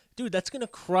full. Dude, that's going to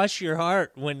crush your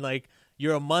heart when like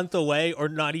you're a month away or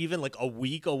not even like a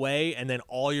week away and then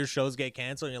all your shows get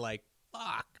canceled and you're like,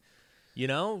 fuck. You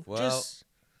know? Well, just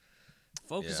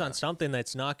focus on something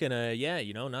that's not going to,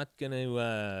 not going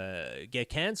to get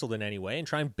canceled in any way and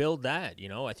try and build that, you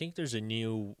know? I think there's a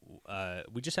new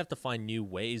we just have to find new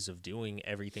ways of doing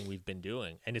everything we've been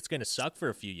doing. And it's going to suck for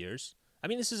a few years. I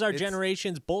mean, this is our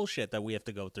generation's bullshit that we have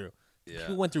to go through. Yeah.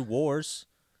 We went through wars.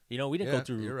 You know, we didn't go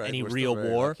through any We're real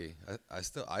war. Lucky.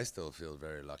 I still feel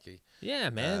very lucky. Yeah,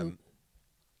 man.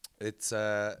 It's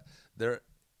there.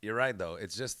 You're right though.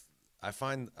 It's just I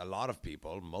find a lot of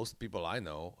people, most people I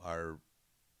know, are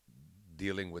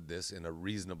dealing with this in a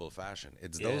reasonable fashion.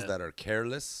 It's those that are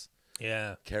careless,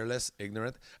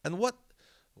 ignorant, and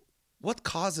what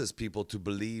causes people to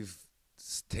believe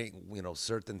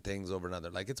certain things over another?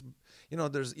 Like it's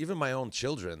there's even my own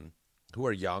children who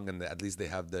are young and at least they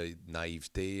have the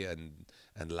naivete and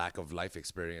lack of life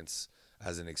experience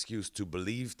as an excuse to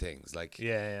believe things. Like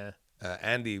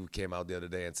Andy came out the other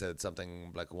day and said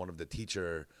something like one of the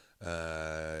teacher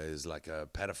is like a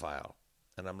pedophile,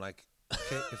 and I'm like,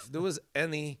 okay, if there was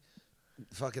any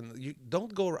fucking you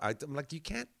don't go. I'm like, you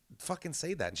can't fucking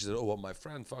say that. And she said, oh well, my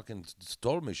friend fucking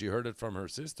told me she heard it from her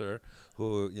sister,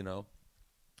 who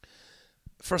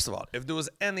First of all, if there was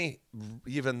any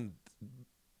even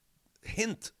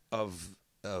hint of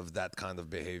that kind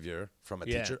of behavior from a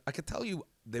teacher, I could tell you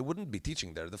they wouldn't be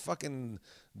teaching there. The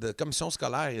Commission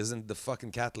Scolaire isn't the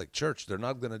fucking Catholic Church. They're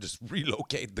not gonna just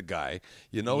relocate the guy.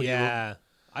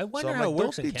 I wonder how it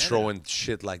works in Canada. Don't be throwing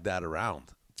shit like that around.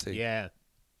 See? Yeah.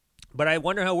 But I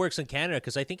wonder how it works in Canada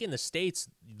because I think in the States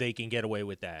they can get away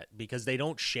with that because they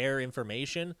don't share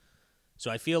information. So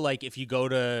I feel like if you go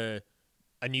to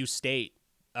a new state,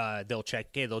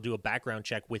 they'll do a background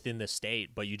check within the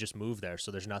state, but you just move there,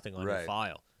 so there's nothing on your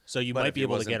file. So you might be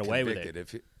able to get away with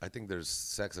it. I think there's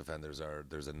sex offenders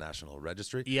there's a national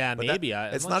registry. Yeah, but maybe.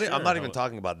 I'm not even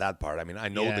talking about that part. I mean, I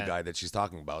know the guy that she's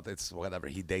talking about. It's whatever.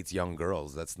 He dates young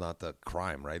girls. That's not a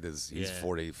crime, right? He's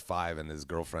 45 and his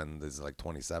girlfriend is like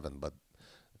 27. But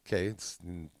okay,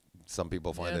 some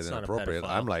people find it inappropriate.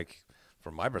 I'm like,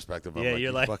 from my perspective, I'm like,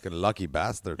 you fucking lucky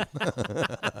bastard.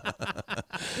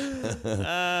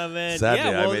 Man.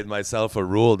 Sadly, I made myself a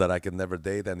rule that I can never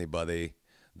date anybody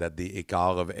that the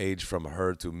écart of age from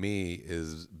her to me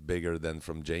is bigger than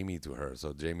from Jamie to her.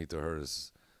 So Jamie to her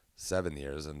is 7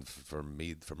 years, and from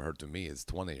her to me is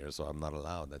 20 years. So I'm not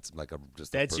allowed. That's like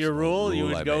that's your rule. You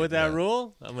would go with that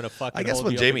rule. I'm gonna fucking. I guess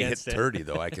when Jamie hits 30,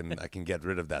 though, I can get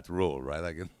rid of that rule, right?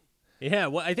 I can. Yeah,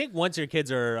 well, I think once your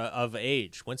kids are of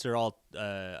age, once they're all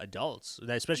adults,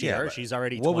 especially her, she's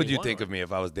already 21. What would you think of me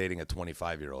if I was dating a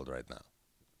 25-year-old right now?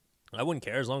 I wouldn't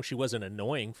care as long as she wasn't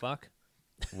annoying. Fuck.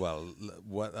 Well,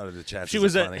 what are the chances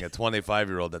of finding a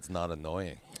 25-year-old that's not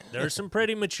annoying? There's some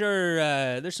pretty mature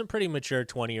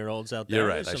 20-year-olds out there. You're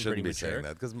right. I shouldn't be saying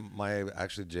that because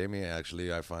Jamie,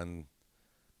 I find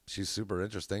she's super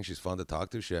interesting. She's fun to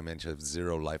talk to. She has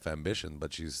zero life ambition,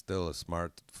 but she's still a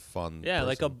smart, fun person.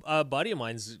 Like a buddy of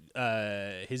mine's,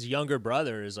 his younger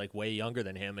brother is like way younger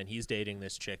than him, and he's dating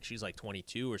this chick. She's like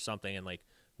 22 or something, and like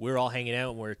we're all hanging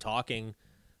out and we're talking,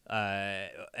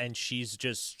 and she's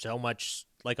just so much.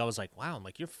 Like, I was like, wow, I'm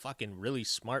like, you're fucking really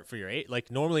smart for your age. Like,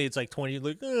 normally it's like 20,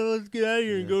 like, oh, let's get out of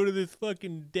here and go to this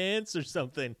fucking dance or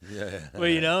something. Yeah.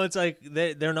 But, it's like,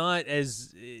 they're not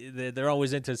as, they're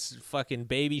always into fucking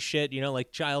baby shit,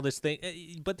 like childish thing.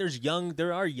 But there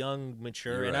are young,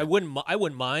 mature, and I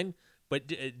wouldn't mind.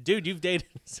 But, dude, you've dated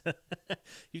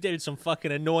some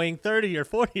fucking annoying 30 or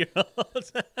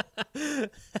 40-year-olds. And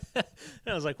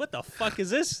I was like, what the fuck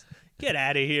is this? Get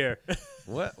out of here.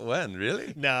 What? When?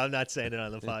 Really? No, I'm not saying it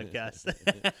on the podcast.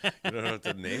 You don't have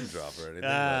to name drop or anything.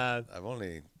 I've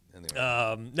only...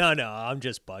 Anyway. No, I'm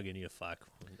just bugging you. Fuck.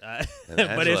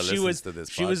 But if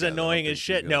she was annoying as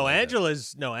shit. No,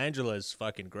 Angela's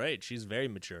fucking great. She's very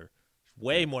mature.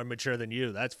 Way more mature than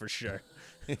you, that's for sure.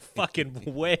 Fucking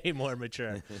way more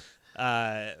mature.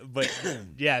 But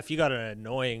yeah, if you got an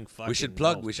annoying fucking, we should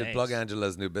plug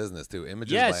Angela's new business too.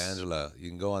 Images by Angela. You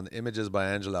can go on Images by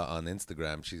Angela on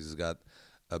Instagram. She's got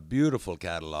a beautiful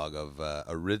catalog of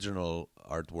original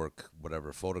artwork,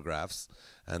 whatever, photographs,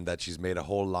 and that she's made a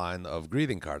whole line of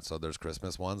greeting cards. So there's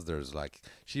Christmas ones. There's like,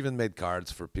 she even made cards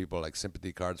for people, like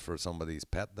sympathy cards for somebody's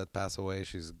pet that passed away.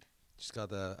 She's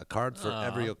got a card for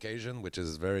every occasion, which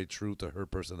is very true to her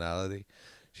personality.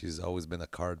 She's always been a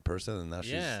card person, and now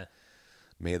she's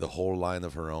made a whole line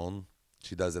of her own.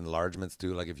 She does enlargements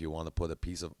too, like if you want to put a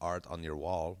piece of art on your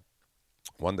wall.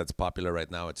 One that's popular right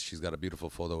now, she's got a beautiful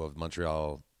photo of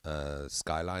Montreal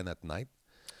skyline at night.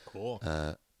 Cool.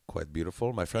 Quite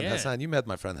beautiful. My friend Hassan, you met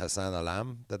my friend Hassan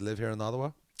Alam that live here in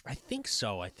Ottawa? I think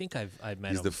so. I think I've met him.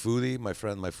 He's the foodie, my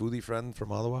foodie friend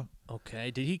from Ottawa.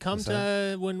 Okay. Did he come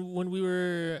to when we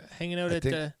were hanging out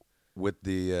at with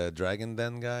the Dragon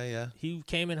Den guy? Yeah. He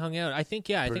came and hung out. I think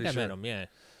I met him. Yeah.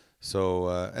 So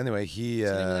anyway, he.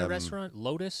 What's the name of that restaurant?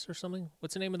 Lotus or something?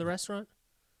 What's the name of the restaurant?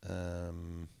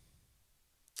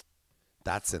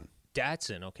 Datsun.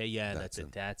 Datsun. Okay. Yeah, that's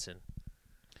it. Datsun.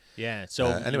 Yeah. So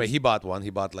anyway, he bought one. He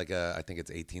bought like I think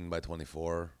it's 18 by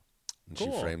 24. And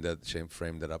cool. She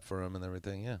framed it up for him and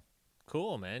everything. Yeah.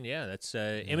 Cool, man. Yeah, that's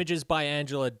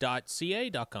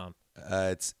imagesbyangela.ca.com.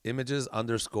 It's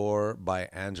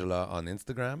images_by_Angela on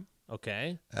Instagram.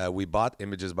 Okay. We bought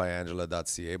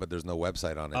imagesbyangela.ca, but there's no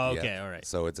website on it yet. Okay, all right.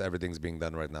 So everything's being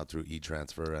done right now through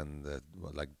e-transfer and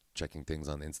like checking things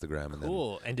on Instagram. And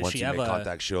cool. then and does once she you have make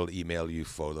contact, she'll email you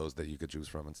photos that you could choose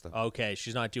from and stuff. Okay,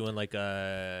 she's not doing like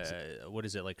what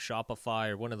is it, like Shopify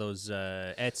or one of those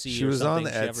Etsy. She was on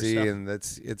Etsy, and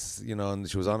it's and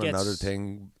she was on another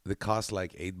thing that cost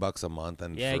like $8 a month,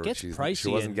 and it gets pricey. She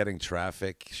wasn't getting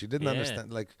traffic. She didn't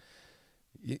understand like.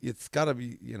 It's got to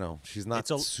be, she's not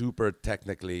super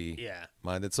technically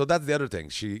minded. So that's the other thing.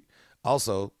 She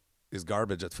also is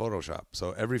garbage at Photoshop.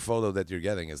 So every photo that you're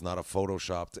getting is not a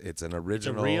Photoshopped. It's an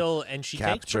original. It's a real, and she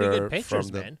takes pretty good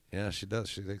pictures, man. Yeah, she does.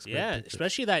 She takes great pictures.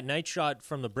 Especially that night shot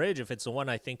from the bridge. If it's the one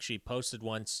I think she posted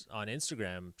once on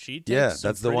Instagram, she takes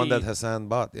that's the one that Hassan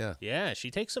bought. Yeah. Yeah, she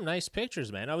takes some nice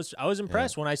pictures, man. I was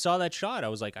impressed when I saw that shot. I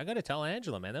was like, I got to tell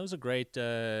Angela, man, that was a great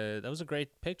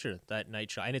picture, that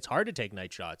night shot. And it's hard to take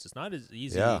night shots. It's not as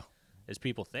easy as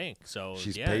people think. So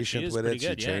she's patient with it.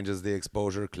 She changes the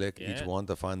exposure, each one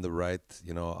to find the right,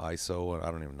 ISO.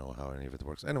 I don't even know how any of it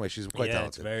works. Anyway, she's quite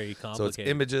talented. It's very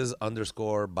complicated. So it's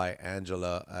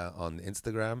images_by_Angela on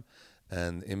Instagram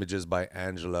and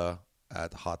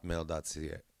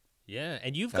imagesbyangela@hotmail.ca. Yeah,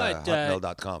 and you've got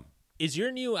hotmail.com. Is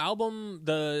your new album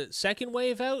the second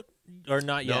wave out or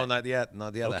not yet? No, not yet.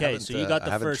 Not yet. Okay, so you got the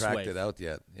first wave. I haven't tracked it out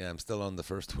yet. Yeah, I'm still on the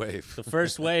first wave. The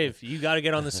first wave. You got to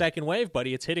get on the second wave,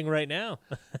 buddy. It's hitting right now.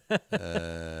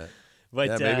 But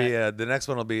maybe the next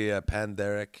one will be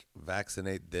Panderic,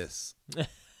 Vaccinate This.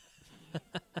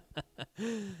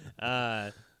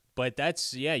 But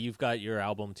that's, you've got your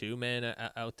album too, man,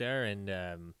 out there, and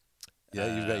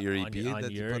you've got your EP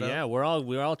that you put out. Yeah, we're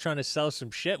all trying to sell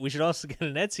some shit. We should also get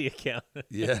an Etsy account.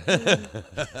 Yeah.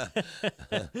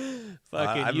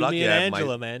 Fucking you, me, and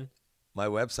Angela, man. My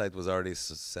website was already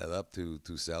set up to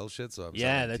sell shit, so I'm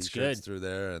selling that's t-shirts good through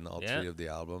there and all three of the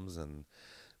albums, and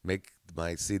make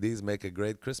my CDs make a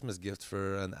great Christmas gift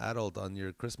for an adult on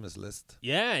your Christmas list.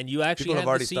 Yeah, and you actually people have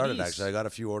already the started. Actually, I got a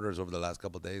few orders over the last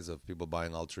couple of days of people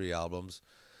buying all three albums.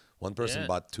 One person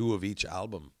bought 2 of each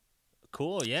album.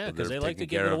 Cool, yeah, because they like to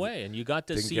give it away, and you got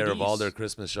the taking CDs. care of all their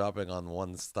Christmas shopping on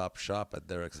one-stop shop at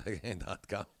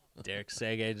DerekSege.com.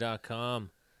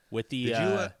 DerekSege.com with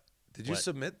the. Did you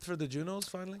submit for the Junos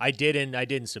finally? I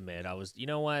didn't submit. I was. You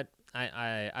know what?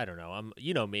 I don't know. I'm.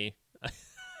 You know me.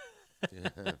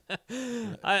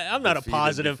 I'm not a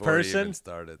positive person.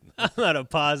 I'm not a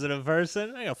positive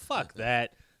person. I go, fuck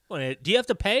that. Do you have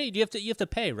to pay? You have to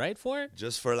pay, right, for it?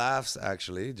 Just for laughs,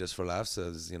 actually. Just for laughs,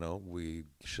 as we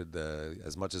should,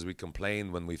 as much as we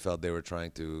complained when we felt they were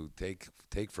trying to take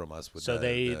from us with the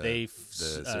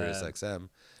Sirius XM,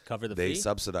 cover the fee? They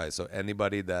subsidize. So any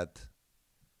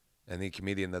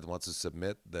comedian that wants to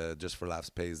submit, the Just for Laughs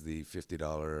pays the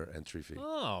 $50 entry fee.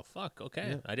 Oh, fuck. Okay,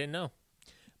 yeah. I didn't know.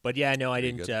 But yeah, no, I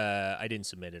didn't. I didn't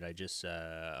submit it. I just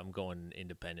I'm going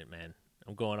independent, man.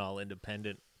 I'm going all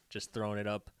independent. Just throwing it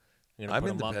up. I'm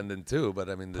independent too, but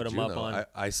I mean the Juno.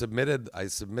 I submitted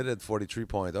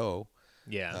 43.0.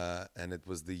 Yeah. And it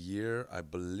was the year I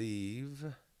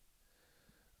believe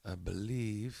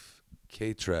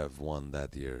K-Trev won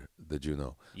that year, the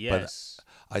Juno. Yes. But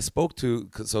I spoke to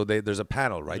there's a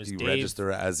panel, right? You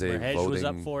register as a voting was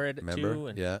up for it member.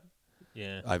 Too, yeah.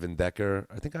 Yeah. Ivan Decker.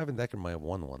 I think Ivan Decker might have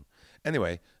won one.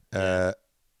 Anyway, I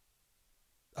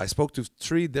spoke to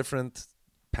 3 different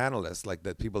panelists, like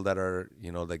the people that are,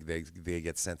 like they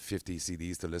get sent 50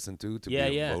 CDs to listen to be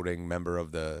a voting member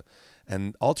of the,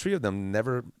 and all three of them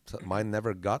mine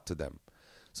never got to them.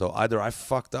 So either I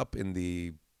fucked up in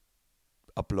the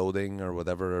uploading or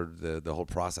whatever, the whole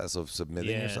process of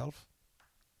submitting yourself,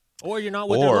 or you're not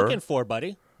what they're looking for,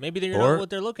 buddy. Maybe you're not what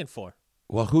they're looking for.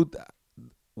 Well,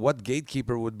 what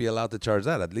gatekeeper would be allowed to charge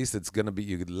that? At least it's gonna be,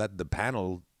 you could let the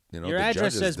panel. Your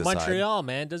address says decide. Montreal,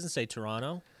 man. It doesn't say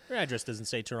Toronto. Your address doesn't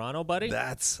say Toronto, buddy.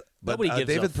 But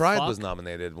David Pride was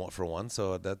nominated for one,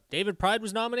 so that David Pride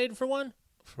was nominated for one.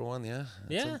 For one, yeah.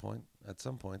 At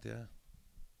some point, yeah.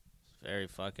 Very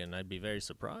fucking. I'd be very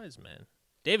surprised, man.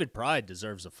 David Pride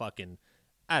deserves a fucking.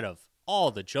 Out of all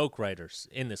the joke writers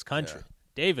in this country,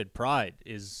 David Pride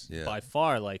is by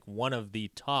far like one of the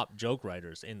top joke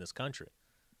writers in this country.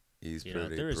 He's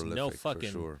pretty there is prolific, no fucking.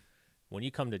 for sure. When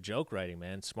you come to joke writing,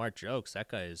 man, smart jokes, that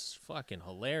guy is fucking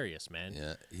hilarious, man.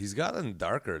 Yeah, he's gotten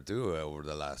darker, too, over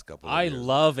the last couple of years. I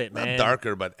love it, man. Not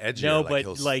darker, but edgier. No,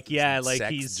 but sex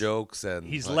he's jokes and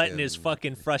he's letting his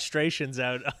fucking frustrations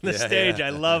out on the stage.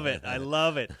 I love it. I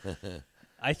love it.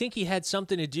 I think he had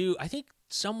something to do. I think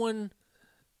someone,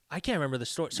 I can't remember the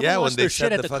story. Someone lost when they their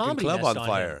shit set at the the fucking Comedy club Nest on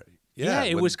fire. Him. Yeah,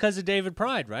 it was because of David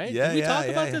Pride, right? Yeah, Did we talk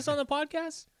about this on the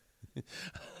podcast?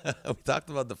 We talked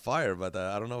about the fire, but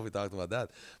I don't know if we talked about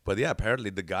that. But yeah, apparently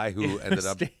the guy who ended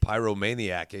up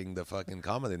pyromaniacking the fucking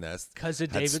Comedy Nest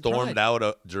had stormed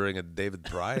out during a David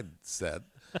Pride set.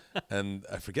 And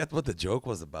I forget what the joke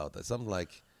was about. Something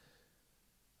like,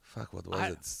 what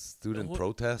was it? Student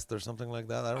protest or something like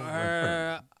that? I don't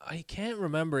remember. I can't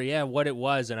remember, what it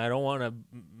was, and I don't want to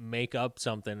make up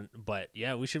something, but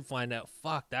yeah, we should find out.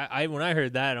 When I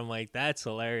heard that, I'm like, that's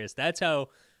hilarious. That's how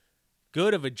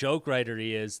good of a joke writer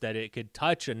he is, that it could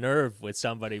touch a nerve with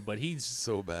somebody, but he's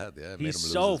so bad. Yeah, he's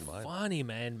so funny,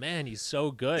 man. Man, he's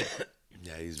so good.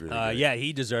 Yeah, he's really good. Yeah,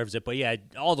 he deserves it. But yeah,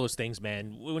 all those things,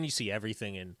 man. When you see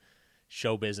everything in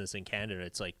show business in Canada,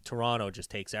 it's like Toronto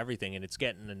just takes everything, and it's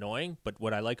getting annoying. But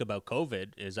what I like about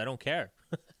COVID is I don't care.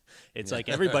 It's like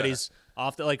everybody's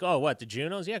off the, like, oh, what, the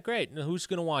Junos? Yeah, great. Who's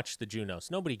going to watch the Junos?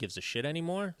 Nobody gives a shit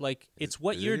anymore. Like, it's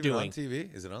what you're doing. On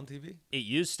TV? Is it on TV? It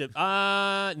used to.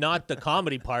 Not the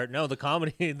comedy part. No, the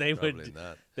comedy,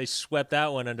 they swept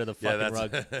that one under the fucking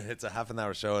rug. It's a half an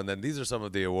hour show, and then these are some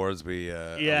of the awards we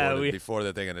awarded before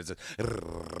the thing, and it's just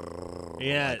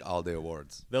like all the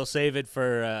awards. They'll save it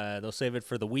for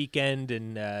The Weeknd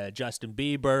and Justin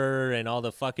Bieber and all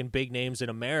the fucking big names in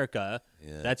America.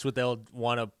 Yeah. That's what they'll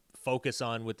want to focus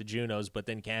on with the Junos, but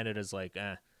then Canada's like,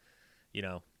 they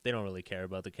don't really care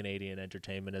about the Canadian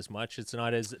entertainment as much.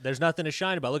 There's nothing to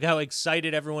shine about. Look how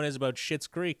excited everyone is about Schitt's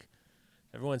Creek.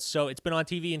 It's been on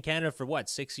TV in Canada for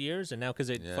 6 years, and now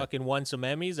because it fucking won some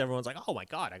Emmys, everyone's like, oh my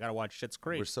God, I gotta watch Schitt's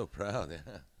Creek. We're so proud,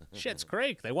 yeah. Schitt's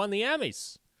Creek, they won the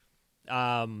Emmys.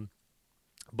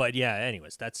 But yeah,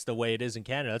 anyways, that's the way it is in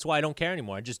Canada. That's why I don't care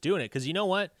anymore. I'm just doing it because you know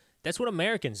what? That's what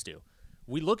Americans do.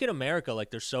 We look at America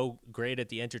like they're so great at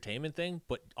the entertainment thing,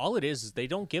 but all it is they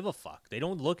don't give a fuck. They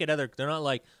don't look at they're not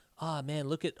like, oh man,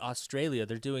 look at Australia.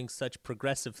 They're doing such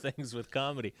progressive things with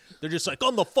comedy. They're just like,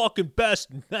 I'm the fucking best,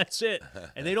 and that's it.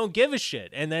 And they don't give a shit.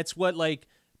 And that's why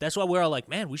we're all like,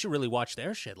 man, we should really watch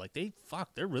their shit. Like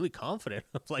they're really confident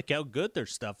of like how good their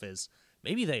stuff is.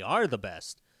 Maybe they are the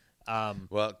best.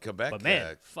 Well, Quebec, but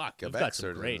man, Quebec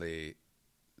certainly.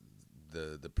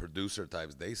 The producer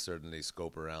types, they certainly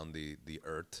scope around the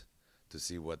earth to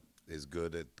see what is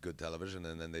good at good television,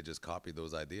 and then they just copy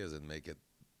those ideas and make it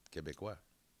Québécois.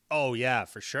 Oh yeah,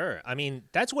 for sure. I mean,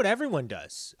 that's what everyone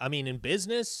does. I mean, in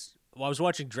business, I was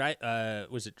watching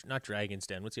was it not Dragon's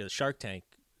Den? What's the other Shark Tank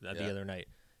the other night,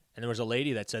 and there was a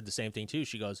lady that said the same thing too.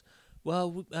 She goes,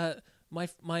 "Well, my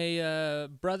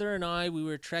brother and I, we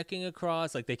were trekking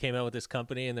across, like they came out with this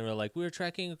company and they were like, we were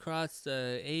trekking across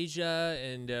Asia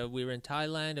and we were in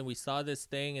Thailand and we saw this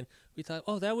thing and we thought,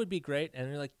 oh, that would be great.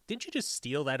 And they're like, didn't you just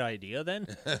steal that idea then?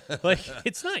 Like,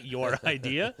 it's not your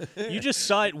idea. You just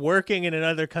saw it working in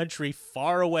another country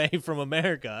far away from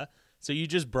America. So you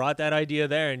just brought that idea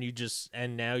there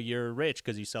and now you're rich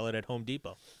because you sell it at Home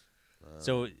Depot.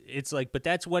 So it's like, but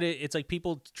that's what it's like.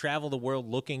 People travel the world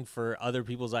looking for other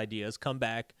people's ideas, come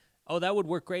back. Oh, that would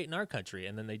work great in our country.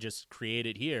 And then they just create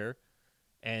it here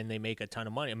and they make a ton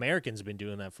of money. Americans have been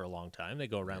doing that for a long time. They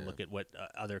go around, look at what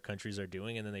other countries are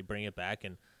doing, and then they bring it back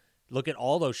and look at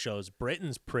all those shows.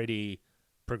 Britain's pretty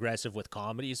progressive with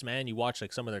comedies, man. You watch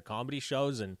like some of their comedy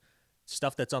shows and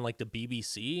stuff that's on like the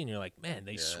BBC and you're like, man,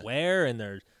 they swear and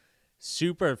they're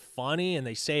super funny and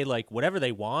they say like whatever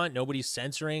they want. Nobody's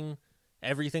censoring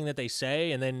everything that they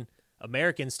say, and then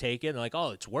Americans take it and they're like,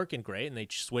 oh, it's working great, and they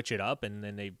switch it up and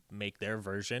then they make their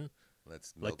version.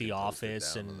 Let's like The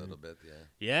Office and a little bit,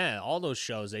 all those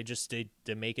shows. They just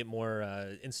they make it more.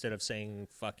 Instead of saying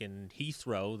fucking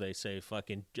Heathrow, they say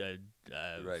fucking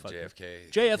right,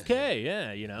 JFK. JFK,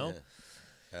 yeah, you know.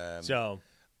 Yeah. So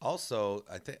also,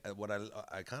 I think what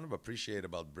I kind of appreciate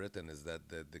about Britain is that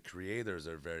the creators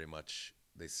are very much.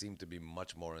 They seem to be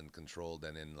much more in control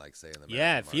than in, like, say, in America.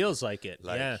 Yeah, it feels like it.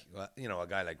 Like, yeah, you know, a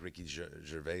guy like Ricky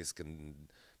Gervais can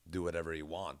do whatever he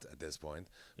wants at this point.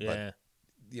 Yeah. But,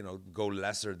 you know, go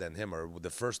lesser than him, or the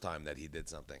first time that he did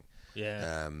something.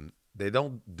 Yeah. They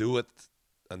don't do it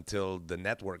until the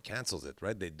network cancels it,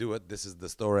 right? They do it. This is the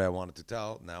story I wanted to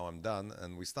tell. Now I'm done,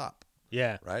 and we stop.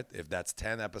 Yeah. Right? If that's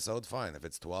 10 episodes, fine. If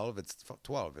it's 12, it's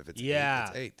 12. If it's 8,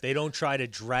 it's 8. They don't try to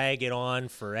drag it on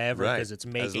forever because it's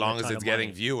making as long a ton as it's of getting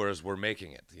money. viewers, we're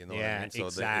making it. You know what I mean? So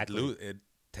exactly. it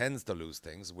tends to lose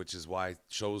things, which is why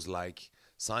shows like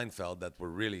Seinfeld that were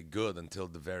really good until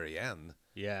the very end.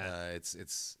 Yeah.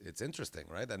 It's interesting,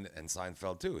 right? And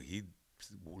Seinfeld too. He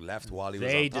left while he was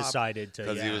on They top decided to,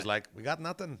 because he was like, we got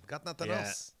nothing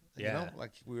else. You know,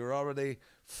 like we were already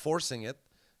forcing it.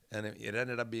 And it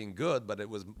ended up being good, but it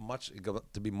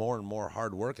got to be more and more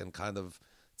hard work and kind of,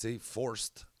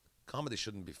 forced. Comedy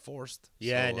shouldn't be forced.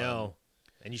 Yeah, no.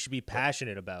 And you should be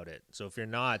passionate about it. So if you're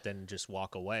not, then just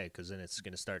walk away, because then it's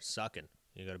going to start sucking.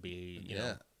 You got to be, you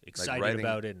know, excited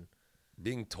about it. And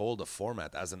being told a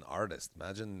format as an artist.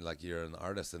 Imagine, like, you're an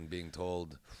artist and being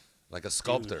told, like a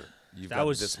sculptor, you've got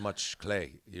this much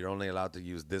clay. You're only allowed to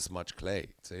use this much clay.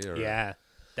 Yeah.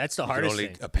 That's the hardest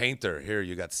thing. A painter, here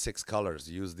you got 6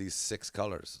 colors. Use these 6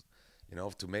 colors. You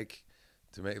know, to make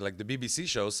like the BBC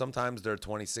shows. Sometimes they're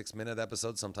 26-minute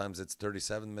episodes. Sometimes it's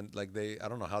 37-minute. Like I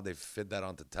don't know how they fit that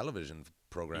onto television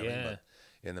programming. Yeah. But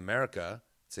in America,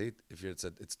 if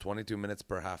it's 22 minutes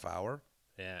per half hour.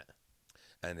 Yeah.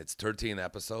 And it's 13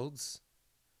 episodes,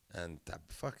 and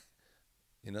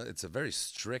you know, it's a very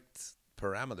strict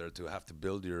parameter to have to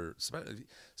build your,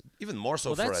 even more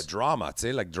so for a drama.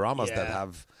 Like dramas that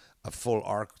have a full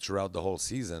arc throughout the whole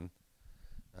season.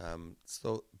 I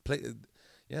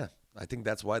think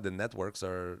that's why the networks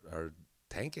are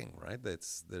tanking, right?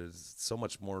 There's so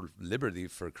much more liberty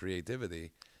for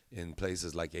creativity in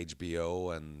places like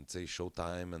HBO and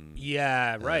Showtime and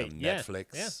Netflix. Yeah,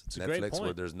 it's a Netflix, great point.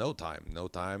 where there's no time,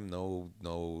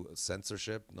 no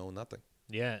censorship, no nothing.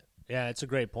 Yeah, it's a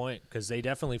great point, because they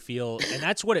definitely feel, and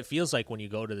that's what it feels like when you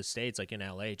go to the States, like in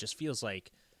LA. It just feels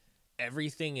like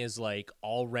everything is like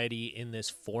already in this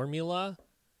formula.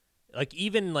 Like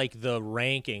even like the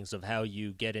rankings of how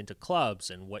you get into clubs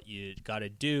and what you got to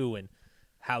do and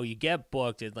how you get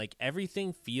booked, and like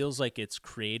everything feels like it's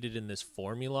created in this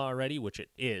formula already, which it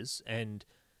is, and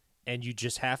you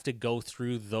just have to go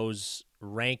through those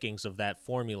rankings of that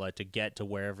formula to get to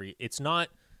wherever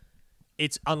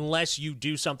it's unless you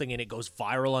do something and it goes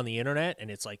viral on the internet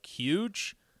and it's like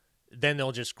huge, then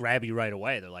they'll just grab you right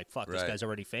away. They're like, fuck, this guy's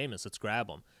already famous, let's grab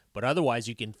him. But otherwise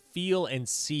you can feel and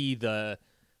see the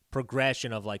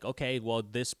progression of like, okay, well,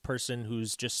 this person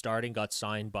who's just starting got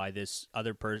signed by this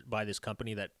by this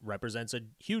company that represents a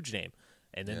huge name,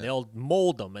 and then they'll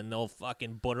mold them and they'll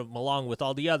fucking put them along with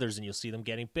all the others, and you'll see them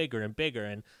getting bigger and bigger,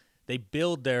 and they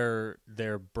build their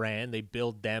brand, they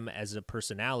build them as a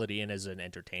personality and as an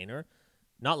entertainer.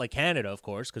 Not like Canada, of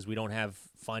course, because we don't have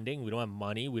funding, we don't have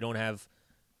money, we don't have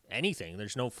anything.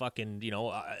 There's no fucking, they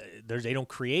don't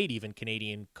create even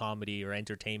Canadian comedy or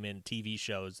entertainment TV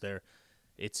shows.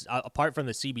 It's apart from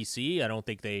the CBC.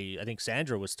 I think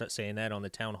Sandra was saying that on the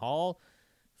town hall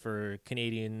for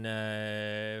Canadian,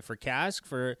 for Cask.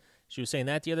 She was saying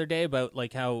that the other day about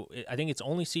like how I think it's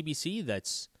only CBC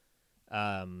that's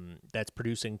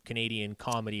producing Canadian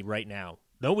comedy right now.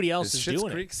 Nobody else is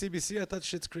doing Creek, it. CBC? I thought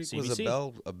Schitt's Creek CBC.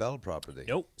 was a Bell property.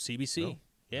 Nope, CBC. No?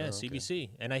 Yeah, okay. CBC.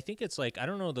 And I think it's like, I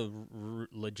don't know the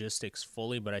logistics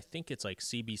fully, but I think it's like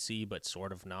CBC, but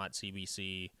sort of not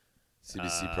CBC.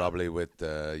 CBC probably with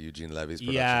Eugene Levy's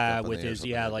production company with his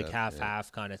like that.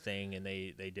 half kind of thing, and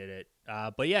they did it.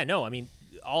 But yeah, no, I mean,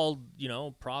 all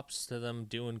props to them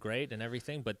doing great and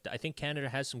everything. But I think Canada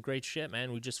has some great shit,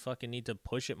 man. We just fucking need to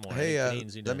push it more. Hey,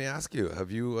 let me ask you: Have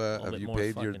you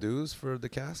paid your dues for the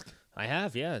Cask? I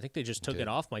have, yeah. I think they just took it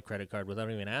off my credit card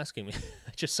without even asking me.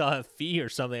 I just saw a fee or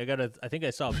something. I think I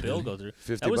saw a bill go through.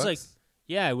 $50. That was like,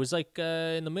 it was like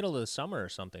in the middle of the summer or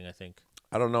something, I think.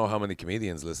 I don't know how many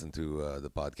comedians listen to the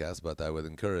podcast, but I would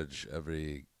encourage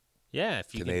every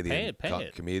if you Canadian can pay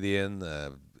it. comedian,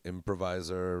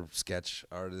 improviser, sketch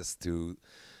artist to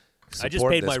support I just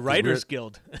paid my this, Writers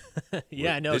Guild. Did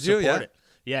support you? it.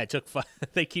 Yeah, it took.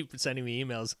 They keep sending me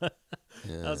emails.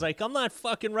 I was like, I'm not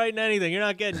fucking writing anything. You're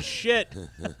not getting shit.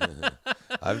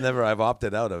 I've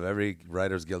opted out of every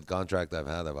Writers Guild contract I've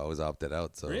had. I've always opted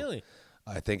out. So Really?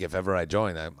 I think if ever I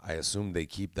join, I assume they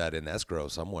keep that in escrow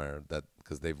somewhere, that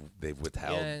because they've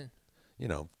withheld,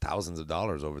 thousands of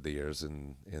dollars over the years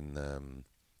in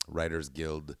Writers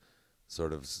Guild,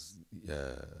 sort of,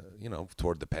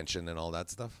 toward the pension and all that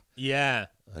stuff. Yeah.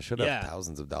 I should have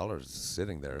thousands of dollars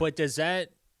sitting there. But does that?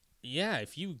 Yeah,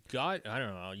 if you got, I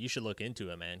don't know, you should look into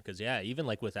it, man. Because even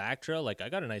like with ACTRA, like I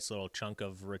got a nice little chunk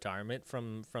of retirement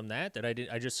from that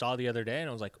I just saw the other day, and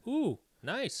I was like, ooh,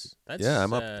 nice. That's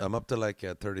I'm up to like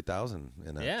 30,000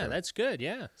 in ACTRA. Yeah, that's good.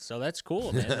 Yeah, so that's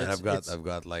cool, man. And I've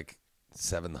got like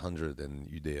 700 in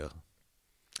Udea.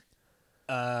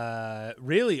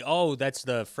 Really? Oh, that's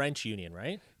the French union,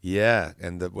 right? Yeah,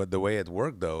 and the way it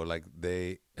worked though, like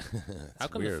they. How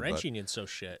come the French union's so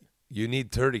shit? You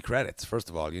need 30 credits. First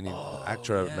of all, you need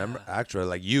ACTRA. Yeah. Remember, ACTRA,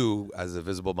 like you as a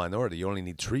visible minority, you only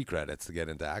need 3 credits to get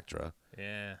into ACTRA.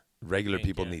 Yeah. Regular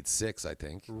people need 6, I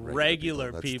think.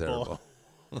 Regular people.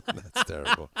 That's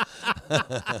terrible.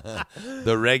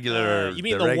 The regular. You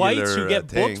mean the whites who get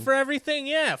booked for everything?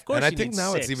 Yeah, of course. And I think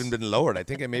now 6. it's even been lowered. I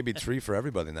think it may be 3 for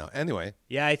everybody now. Anyway.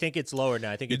 Yeah, I think it's lower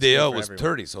now. I think it's UDEO was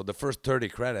 30. So the first 30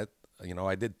 credit, I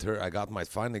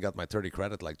finally got my 30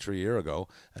 credit like 3 years ago,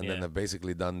 and then I've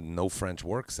basically done no French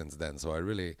work since then. So I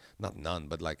really, not none,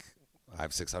 but like I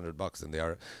have $600, and they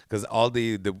are, because all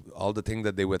the thing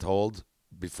that they withhold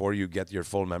before you get your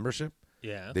full membership.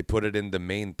 Yeah. They put it in the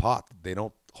main pot. They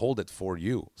don't hold it for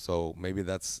you. So maybe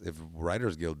that's, if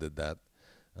Writers Guild did that,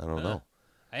 I don't know.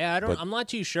 Yeah, I'm not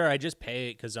too sure. I just pay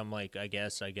it because I'm like, I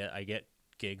guess I get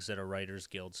gigs at a Writers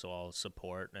Guild, so I'll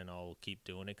support and I'll keep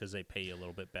doing it because they pay you a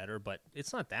little bit better. But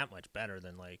it's not that much better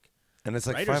than like. And it's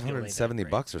like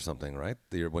 $570 or something, right?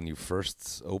 When you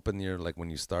first open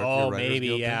when you start your Writers maybe,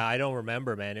 Guild yeah. thing? I don't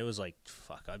remember, man. It was like,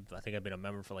 fuck, I think I've been a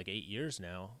member for like 8 years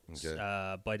now.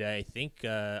 Okay. But I think,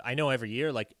 I know every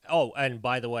year, and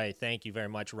by the way, thank you very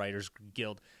much, Writers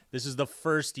Guild. This is the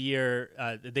first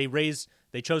year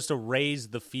they chose to raise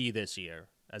the fee this year,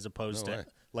 as opposed to,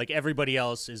 like everybody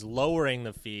else is lowering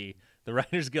the fee. The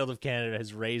Writers Guild of Canada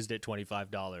has raised it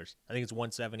 $25. I think it's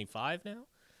 $175 now.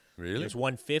 Really? It's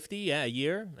 $150, a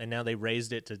year, and now they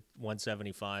raised it to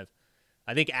 $175.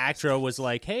 I think ACTRA was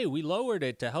like, "Hey, we lowered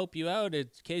it to help you out in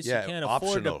case you can't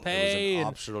afford to pay." It was an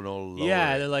optional lower.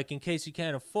 Yeah, they're like, in case you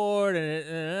can't afford,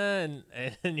 and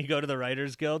you go to the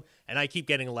Writers Guild, and I keep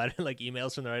getting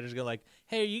emails from the Writers Guild, like,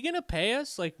 "Hey, are you gonna pay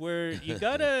us? Like,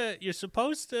 you're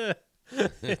supposed to."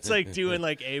 It's like due in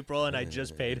like April, and I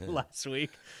just paid it last week.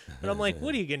 But I'm like,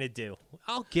 what are you gonna do?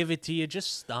 I'll give it to you.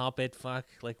 Just stop it. Fuck.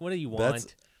 Like, what do you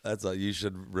want? That's all. You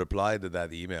should reply to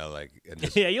that email, and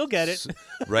just yeah, you'll get it.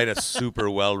 Write a super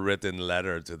well written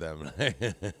letter to them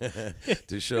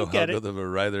to show how good of a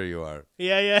writer you are.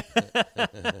 Yeah.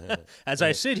 As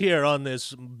I sit here on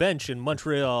this bench in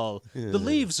Montreal, the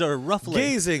leaves are ruffling,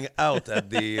 gazing out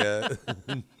at the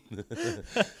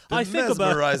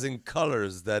mesmerizing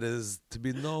colors that is to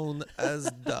be known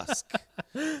as dusk.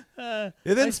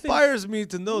 It inspires me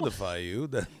to notify you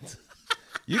that.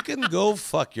 You can go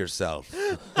fuck yourself.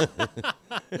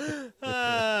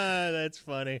 That's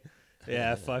funny.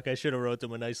 Yeah, fuck. I should have wrote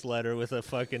them a nice letter with a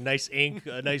fucking nice ink,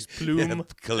 a nice plume.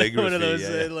 Calligraphy. One of those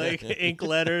ink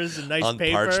letters and nice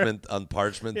paper. On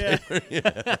parchment paper.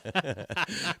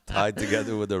 Tied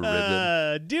together with a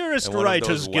ribbon. Dearest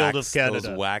Writers Guild of Canada.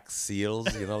 Those wax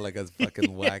seals, like a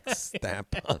fucking wax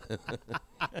stamp on it.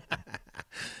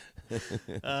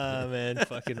 Oh, man.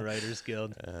 Fucking Writers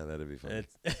Guild. That'd be fun.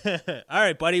 All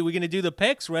right, buddy. We're going to do the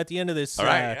picks. We're at the end of this. All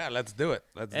right. Yeah, let's do it.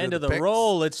 End of the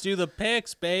roll. Let's do the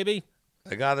picks, baby.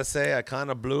 I got to say, I kind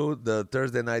of blew the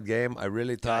Thursday night game. I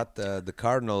really thought the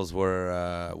Cardinals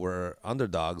were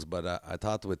underdogs, but I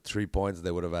thought with 3 points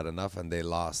they would have had enough, and they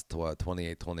lost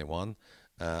 28-21.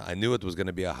 I knew it was going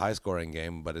to be a high-scoring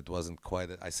game, but it wasn't quite.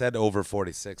 I said over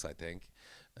 46, I think,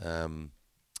 and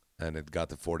it got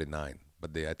to 49.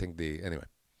 But anyway.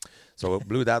 So it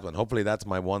blew that one. Hopefully that's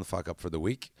my one fuck up for the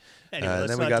week. Anyway,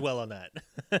 let's not dwell on that.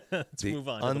 Let's move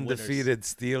on. Undefeated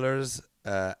Steelers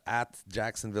at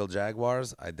Jacksonville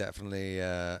Jaguars. I definitely,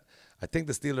 I think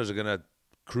the Steelers are going to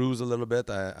cruise a little bit.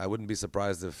 I wouldn't be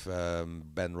surprised if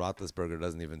Ben Roethlisberger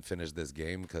doesn't even finish this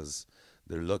game because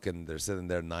they're sitting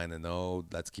there 9-0.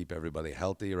 Let's keep everybody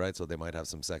healthy, right? So they might have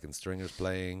some second stringers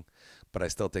playing. But I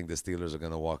still think the Steelers are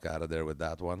going to walk out of there with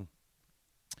that one.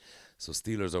 So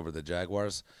Steelers over the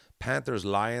Jaguars. Panthers,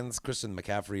 Lions. Christian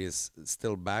McCaffrey is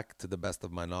still back to the best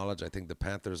of my knowledge. I think the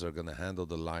Panthers are going to handle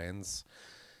the Lions.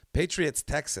 Patriots,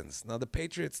 Texans. Now, the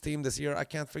Patriots team this year, I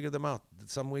can't figure them out.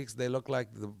 Some weeks they look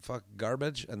like the fuck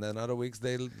garbage, and then other weeks,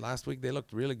 last week, they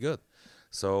looked really good.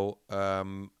 So,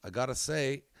 I got to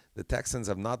say, the Texans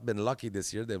have not been lucky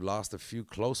this year. They've lost a few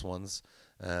close ones.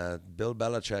 Bill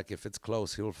Belichick, if it's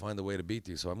close, he'll find a way to beat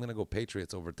you. So, I'm going to go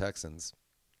Patriots over Texans.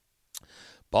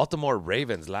 Baltimore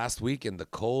Ravens last week in the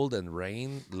cold and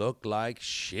rain looked like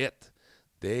shit.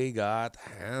 They got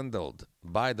handled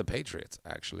by the Patriots,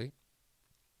 actually.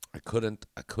 I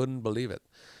couldn't believe it.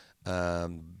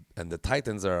 And the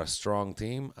Titans are a strong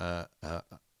team. I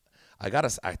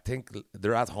think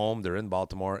they're at home. They're in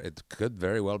Baltimore. It could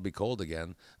very well be cold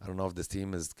again. I don't know if this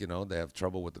team is, they have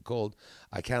trouble with the cold.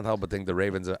 I can't help but think the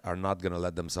Ravens are not going to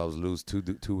let themselves lose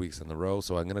two weeks in a row.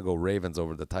 So I'm going to go Ravens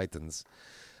over the Titans.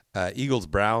 Eagles,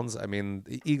 Browns. I mean,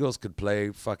 the Eagles could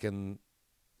play fucking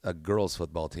a girls'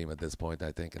 football team at this point,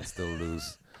 I think, and still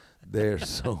lose. They're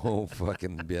so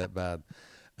fucking bad.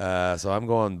 So I'm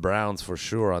going Browns for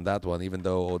sure on that one, even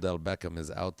though Odell Beckham is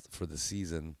out for the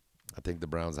season. I think the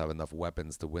Browns have enough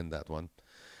weapons to win that one.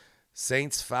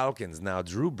 Saints, Falcons. Now,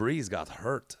 Drew Brees got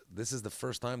hurt. This is the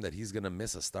first time that he's going to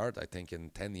miss a start, I think, in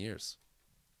 10 years.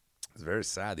 It's very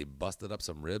sad. He busted up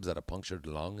some ribs, had a punctured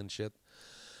lung and shit.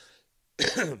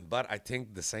 But I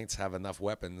think the Saints have enough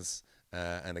weapons.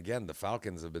 And again, the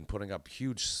Falcons have been putting up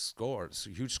huge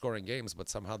scoring games, but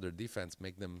somehow their defense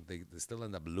they still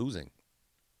end up losing.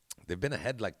 They've been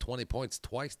ahead like 20 points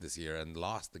twice this year and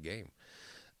lost the game.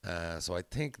 So I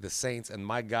think the Saints, and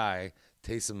my guy,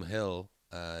 Taysom Hill,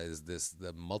 is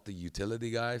the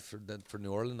multi-utility guy for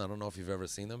New Orleans. I don't know if you've ever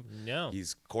seen him. No.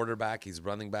 He's quarterback. He's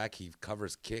running back. He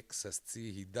covers kicks.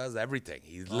 He does everything.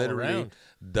 He All literally around.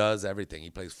 does everything. He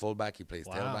plays fullback. He plays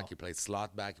Wow. tailback. He plays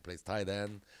slot back. He plays tight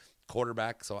end,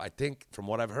 quarterback. So I think, from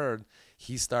what I've heard,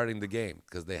 he's starting the game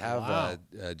because they have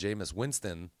Jameis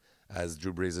Winston as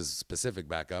Drew Brees' specific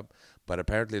backup. But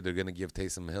apparently they're going to give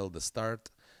Taysom Hill the start.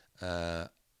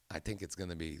 I think it's going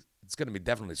to be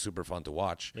definitely super fun to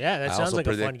watch. Yeah, that I sounds also like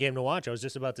a fun game to watch. I was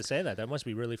just about to say that. That must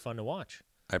be really fun to watch.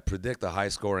 I predict a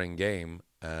high-scoring game,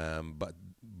 but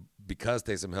because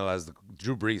Taysom Hill has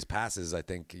Drew Brees passes, I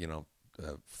think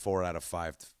 4 out of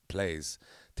 5 plays.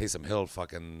 Taysom Hill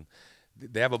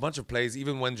they have a bunch of plays.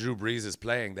 Even when Drew Brees is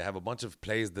playing, they have a bunch of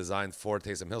plays designed for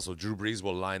Taysom Hill. So Drew Brees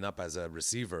will line up as a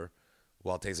receiver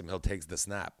while Taysom Hill takes the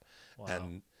snap. Wow.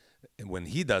 And when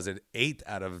he does it, 8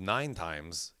 out of 9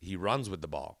 times, he runs with the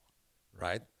ball,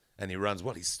 right? And he runs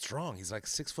he's strong. He's like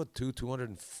 6'2",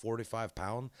 245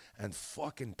 pounds, and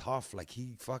fucking tough. Like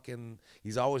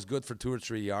he's always good for 2 or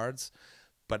 3 yards,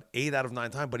 but 8 out of 9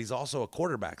 times. But he's also a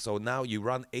quarterback. So now you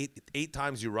run 8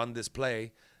 times. You run this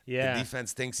play. Yeah. The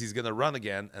defense thinks he's gonna run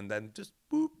again, and then just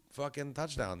boop, fucking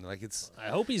touchdown. Like I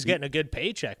hope he's getting a good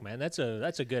paycheck, man. That's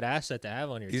a good asset to have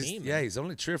on your team. Yeah, he's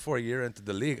only 3 or 4 years into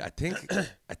the league. I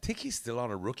think he's still on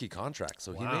a rookie contract,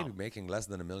 so he may be making less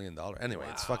than $1 million. Anyway,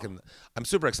 It's fucking. I'm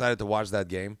super excited to watch that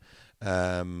game.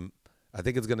 I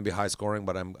think it's going to be high scoring,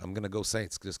 but I'm going to go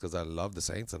Saints just because I love the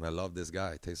Saints and I love this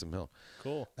guy, Taysom Hill.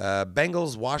 Cool.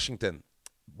 Bengals, Washington.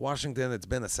 Washington, it's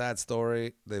been a sad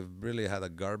story. They've really had a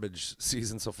garbage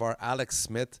season so far. Alex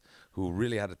Smith, who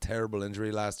really had a terrible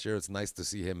injury last year, it's nice to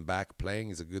see him back playing.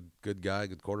 He's a good guy,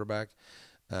 good quarterback.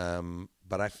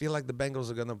 But I feel like the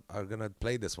Bengals are gonna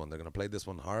play this one. They're gonna play this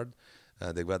one hard.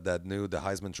 They've got the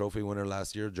Heisman Trophy winner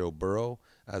last year, Joe Burrow,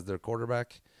 as their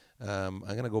quarterback. I'm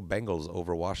gonna go Bengals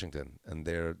over Washington, and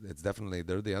they're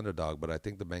the underdog. But I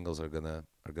think the Bengals are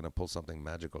gonna pull something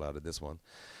magical out of this one.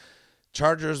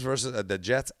 Chargers versus the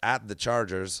Jets at the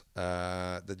Chargers.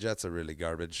 The Jets are really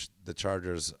garbage. The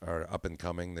Chargers are up and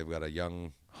coming. They've got a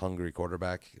young, hungry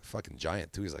quarterback. Fucking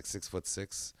giant, too. He's like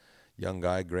 6'6". Young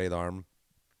guy, great arm.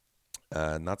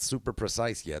 Not super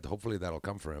precise yet. Hopefully that'll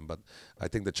come for him. But I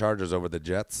think the Chargers over the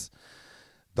Jets.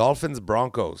 Dolphins,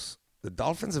 Broncos. The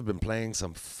Dolphins have been playing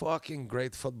some fucking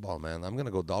great football, man. I'm going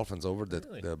to go Dolphins over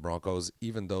the Broncos,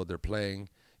 even though they're playing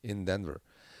in Denver.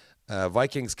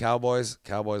 Vikings, Cowboys.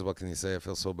 Cowboys, what can you say? I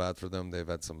feel so bad for them. They've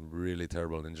had some really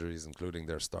terrible injuries, including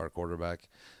their star quarterback.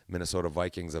 Minnesota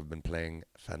Vikings have been playing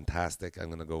fantastic. I'm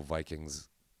going to go Vikings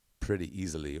pretty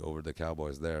easily over the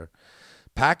Cowboys there.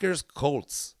 Packers,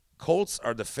 Colts. Colts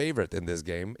are the favorite in this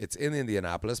game. It's in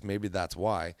Indianapolis. Maybe that's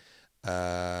why.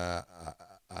 I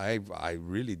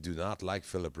really do not like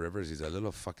Phillip Rivers. He's a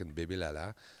little fucking baby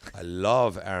lala. I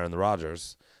love Aaron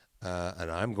Rodgers. And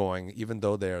I'm going, even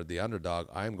though they're the underdog,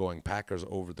 I'm going Packers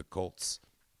over the Colts.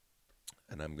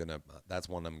 And that's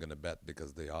one I'm going to bet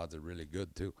because the odds are really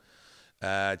good too.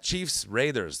 Chiefs,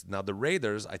 Raiders. Now the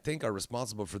Raiders, I think, are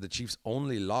responsible for the Chiefs'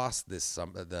 only loss this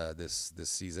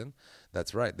season.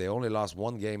 That's right. They only lost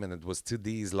one game, and it was to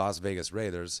these Las Vegas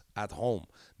Raiders at home.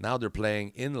 Now they're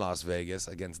playing in Las Vegas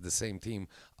against the same team.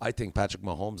 I think Patrick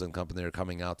Mahomes and company are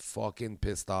coming out fucking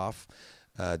pissed off.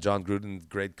 John Gruden,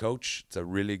 great coach. It's a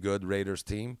really good Raiders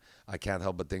team. I can't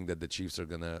help but think that the Chiefs are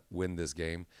going to win this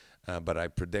game. But I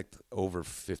predict over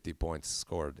 50 points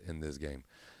scored in this game.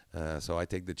 So I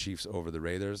take the Chiefs over the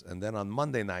Raiders. And then on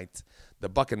Monday night, the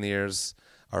Buccaneers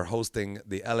are hosting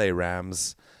the LA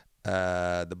Rams.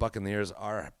 The Buccaneers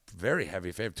are very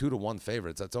heavy favorite, 2-1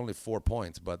 favorites. That's only 4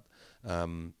 points, but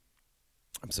I'm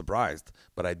surprised.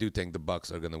 But I do think the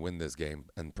Bucs are going to win this game,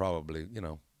 and probably,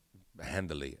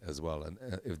 handily as well. And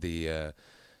if the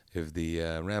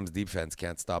Rams defense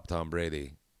can't stop Tom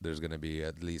Brady, there's going to be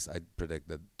at least, I predict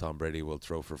that Tom Brady will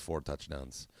throw for 4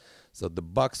 touchdowns. So the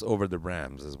Bucs over the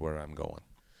Rams is where I'm going.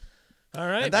 All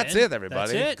right, and that's it,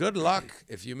 everybody. That's it. Good luck.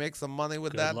 If you make some money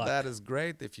with that is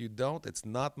great. If you don't, it's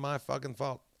not my fucking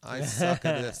fault. I suck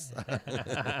at this.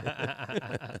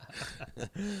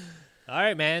 All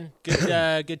right, man.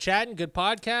 Good chatting. Good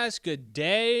podcast. Good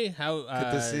day. Good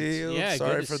to see you. Yeah,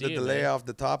 sorry for the delay off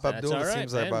the top, Abdul. It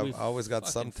seems like I've always got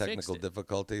some technical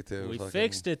difficulty too. We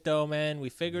fixed it though, man. We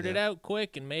figured it out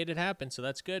quick and made it happen. So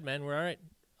that's good, man. We're all right.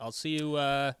 I'll see you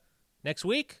next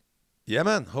week. Yeah,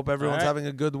 man. Hope everyone's having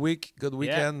a good week, good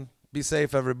weekend. Yeah. Be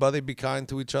safe, everybody. Be kind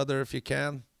to each other if you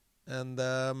can. And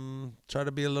try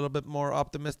to be a little bit more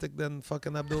optimistic than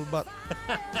fucking Abdul Butt.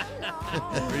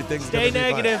 Stay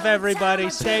negative, everybody.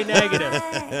 Stay negative.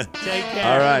 Take care.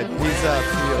 All right. Peace out.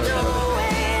 See you, everybody.